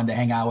friends I wanted to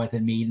hang out with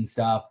and meet and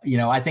stuff.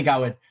 I think I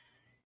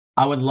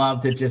would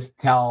love to just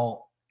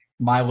tell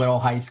my little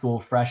high school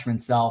freshman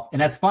self.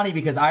 And that's funny,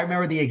 because I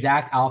remember the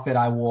exact outfit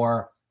I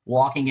wore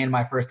walking in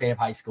my first day of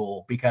high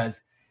school,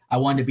 because I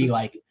wanted to be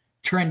like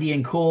trendy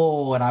and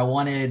cool, and I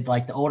wanted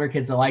like the older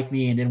kids to like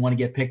me and didn't want to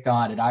get picked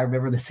on. And I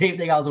remember the same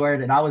thing I was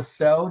wearing, and I was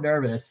so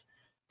nervous,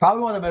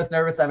 probably one of the most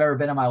nervous I've ever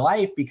been in my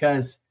life,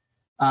 because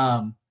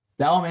the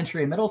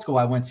elementary and middle school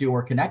I went to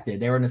were connected.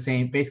 They were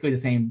in basically the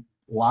same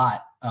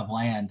lot of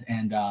land,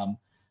 and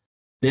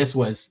this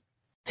was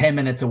 10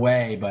 minutes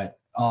away, but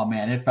oh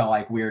man, it felt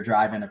like we were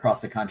driving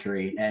across the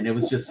country, and it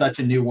was just such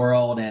a new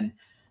world. And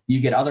you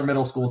get other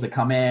middle schools that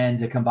come in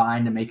to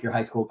combine to make your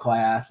high school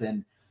class,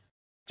 and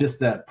just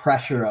the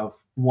pressure of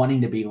wanting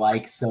to be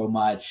liked so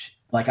much.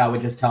 Like, I would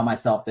just tell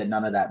myself that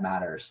none of that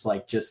matters.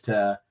 Like, just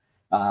to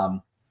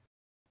kind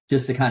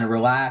of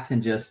relax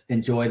and just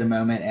enjoy the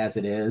moment as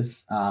it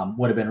is,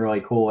 would have been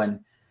really cool, and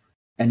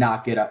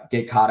not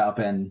get caught up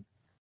in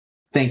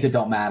things that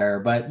don't matter.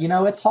 But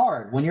it's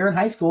hard when you're in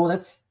high school.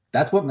 That's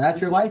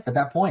your life at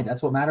that point.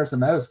 That's what matters the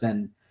most,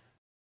 and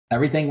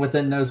everything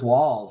within those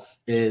walls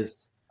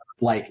is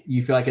like,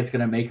 you feel like it's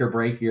going to make or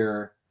break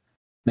your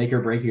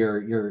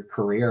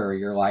career or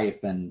your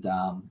life, and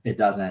it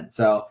doesn't.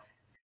 So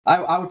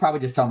I would probably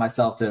just tell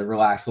myself to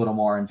relax a little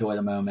more, enjoy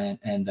the moment,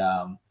 and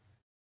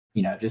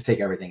just take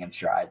everything in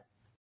stride,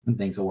 and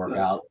things will work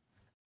out.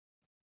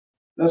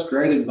 That's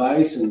great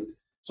advice. And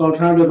so I'm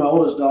trying to, my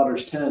oldest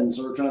daughter's 10,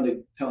 so we're trying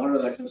to tell her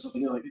that kind of stuff.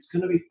 Like, it's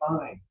going to be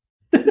fine.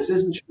 This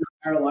isn't your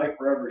entire life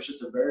forever. It's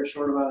just a very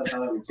short amount of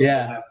time.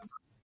 Yeah.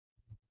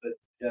 But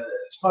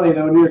it's funny,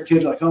 when you're a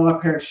kid, like, oh, my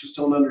parents just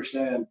don't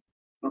understand.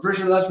 I'm pretty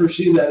sure that's where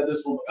she's at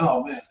this point.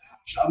 Oh man,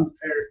 I'm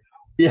prepared now.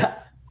 Yeah,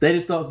 they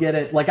just don't get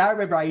it. Like, I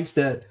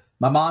remember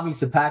my mom used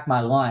to pack my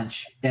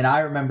lunch, and I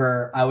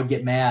remember I would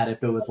get mad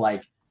if it was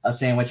like a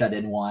sandwich I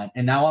didn't want.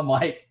 And now I'm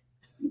like,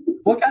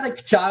 what kind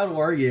of child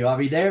were you? I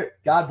mean,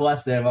 God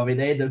bless them. I mean,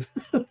 they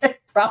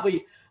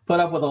probably put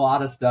up with a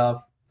lot of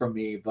stuff from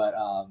me, but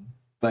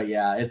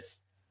yeah, it's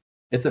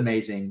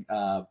amazing.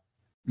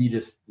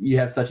 You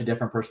have such a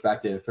different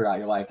perspective throughout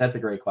your life. That's a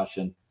great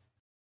question.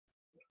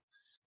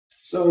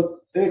 So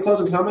any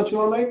closing comments you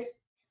want to make?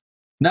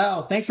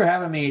 No, thanks for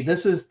having me.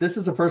 This is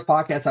the first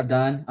podcast I've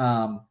done.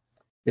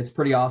 It's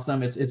pretty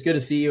awesome. It's good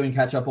to see you and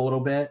catch up a little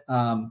bit.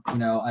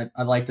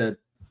 I'd like to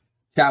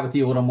chat with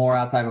you a little more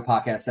outside of a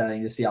podcast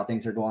setting to see how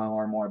things are going,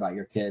 learn more about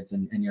your kids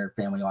and your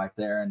family life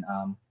there.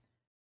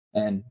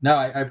 And no,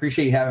 I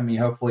appreciate you having me.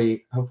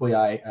 Hopefully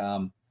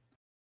I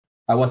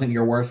wasn't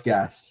your worst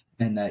guest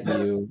and that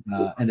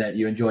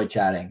you enjoyed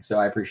chatting. So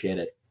I appreciate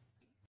it.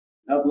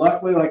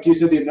 Luckily, like you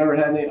said, you've never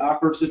had any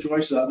awkward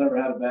situations. I've never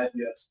had a bad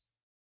guest.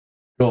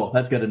 Cool.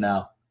 That's good to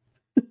know.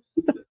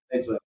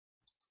 Thanks.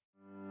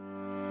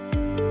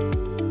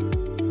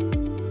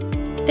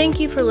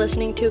 Thank you for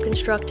listening to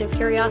Constructive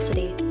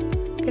Curiosity.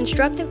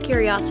 Constructive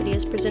Curiosity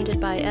is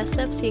presented by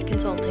SFC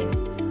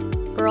Consulting.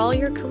 For all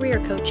your career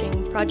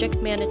coaching,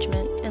 project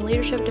management, and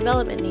leadership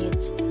development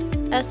needs,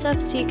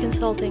 SFC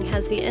Consulting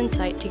has the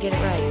insight to get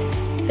it right.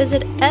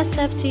 Visit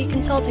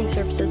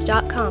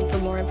sfcconsultingservices.com for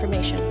more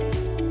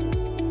information.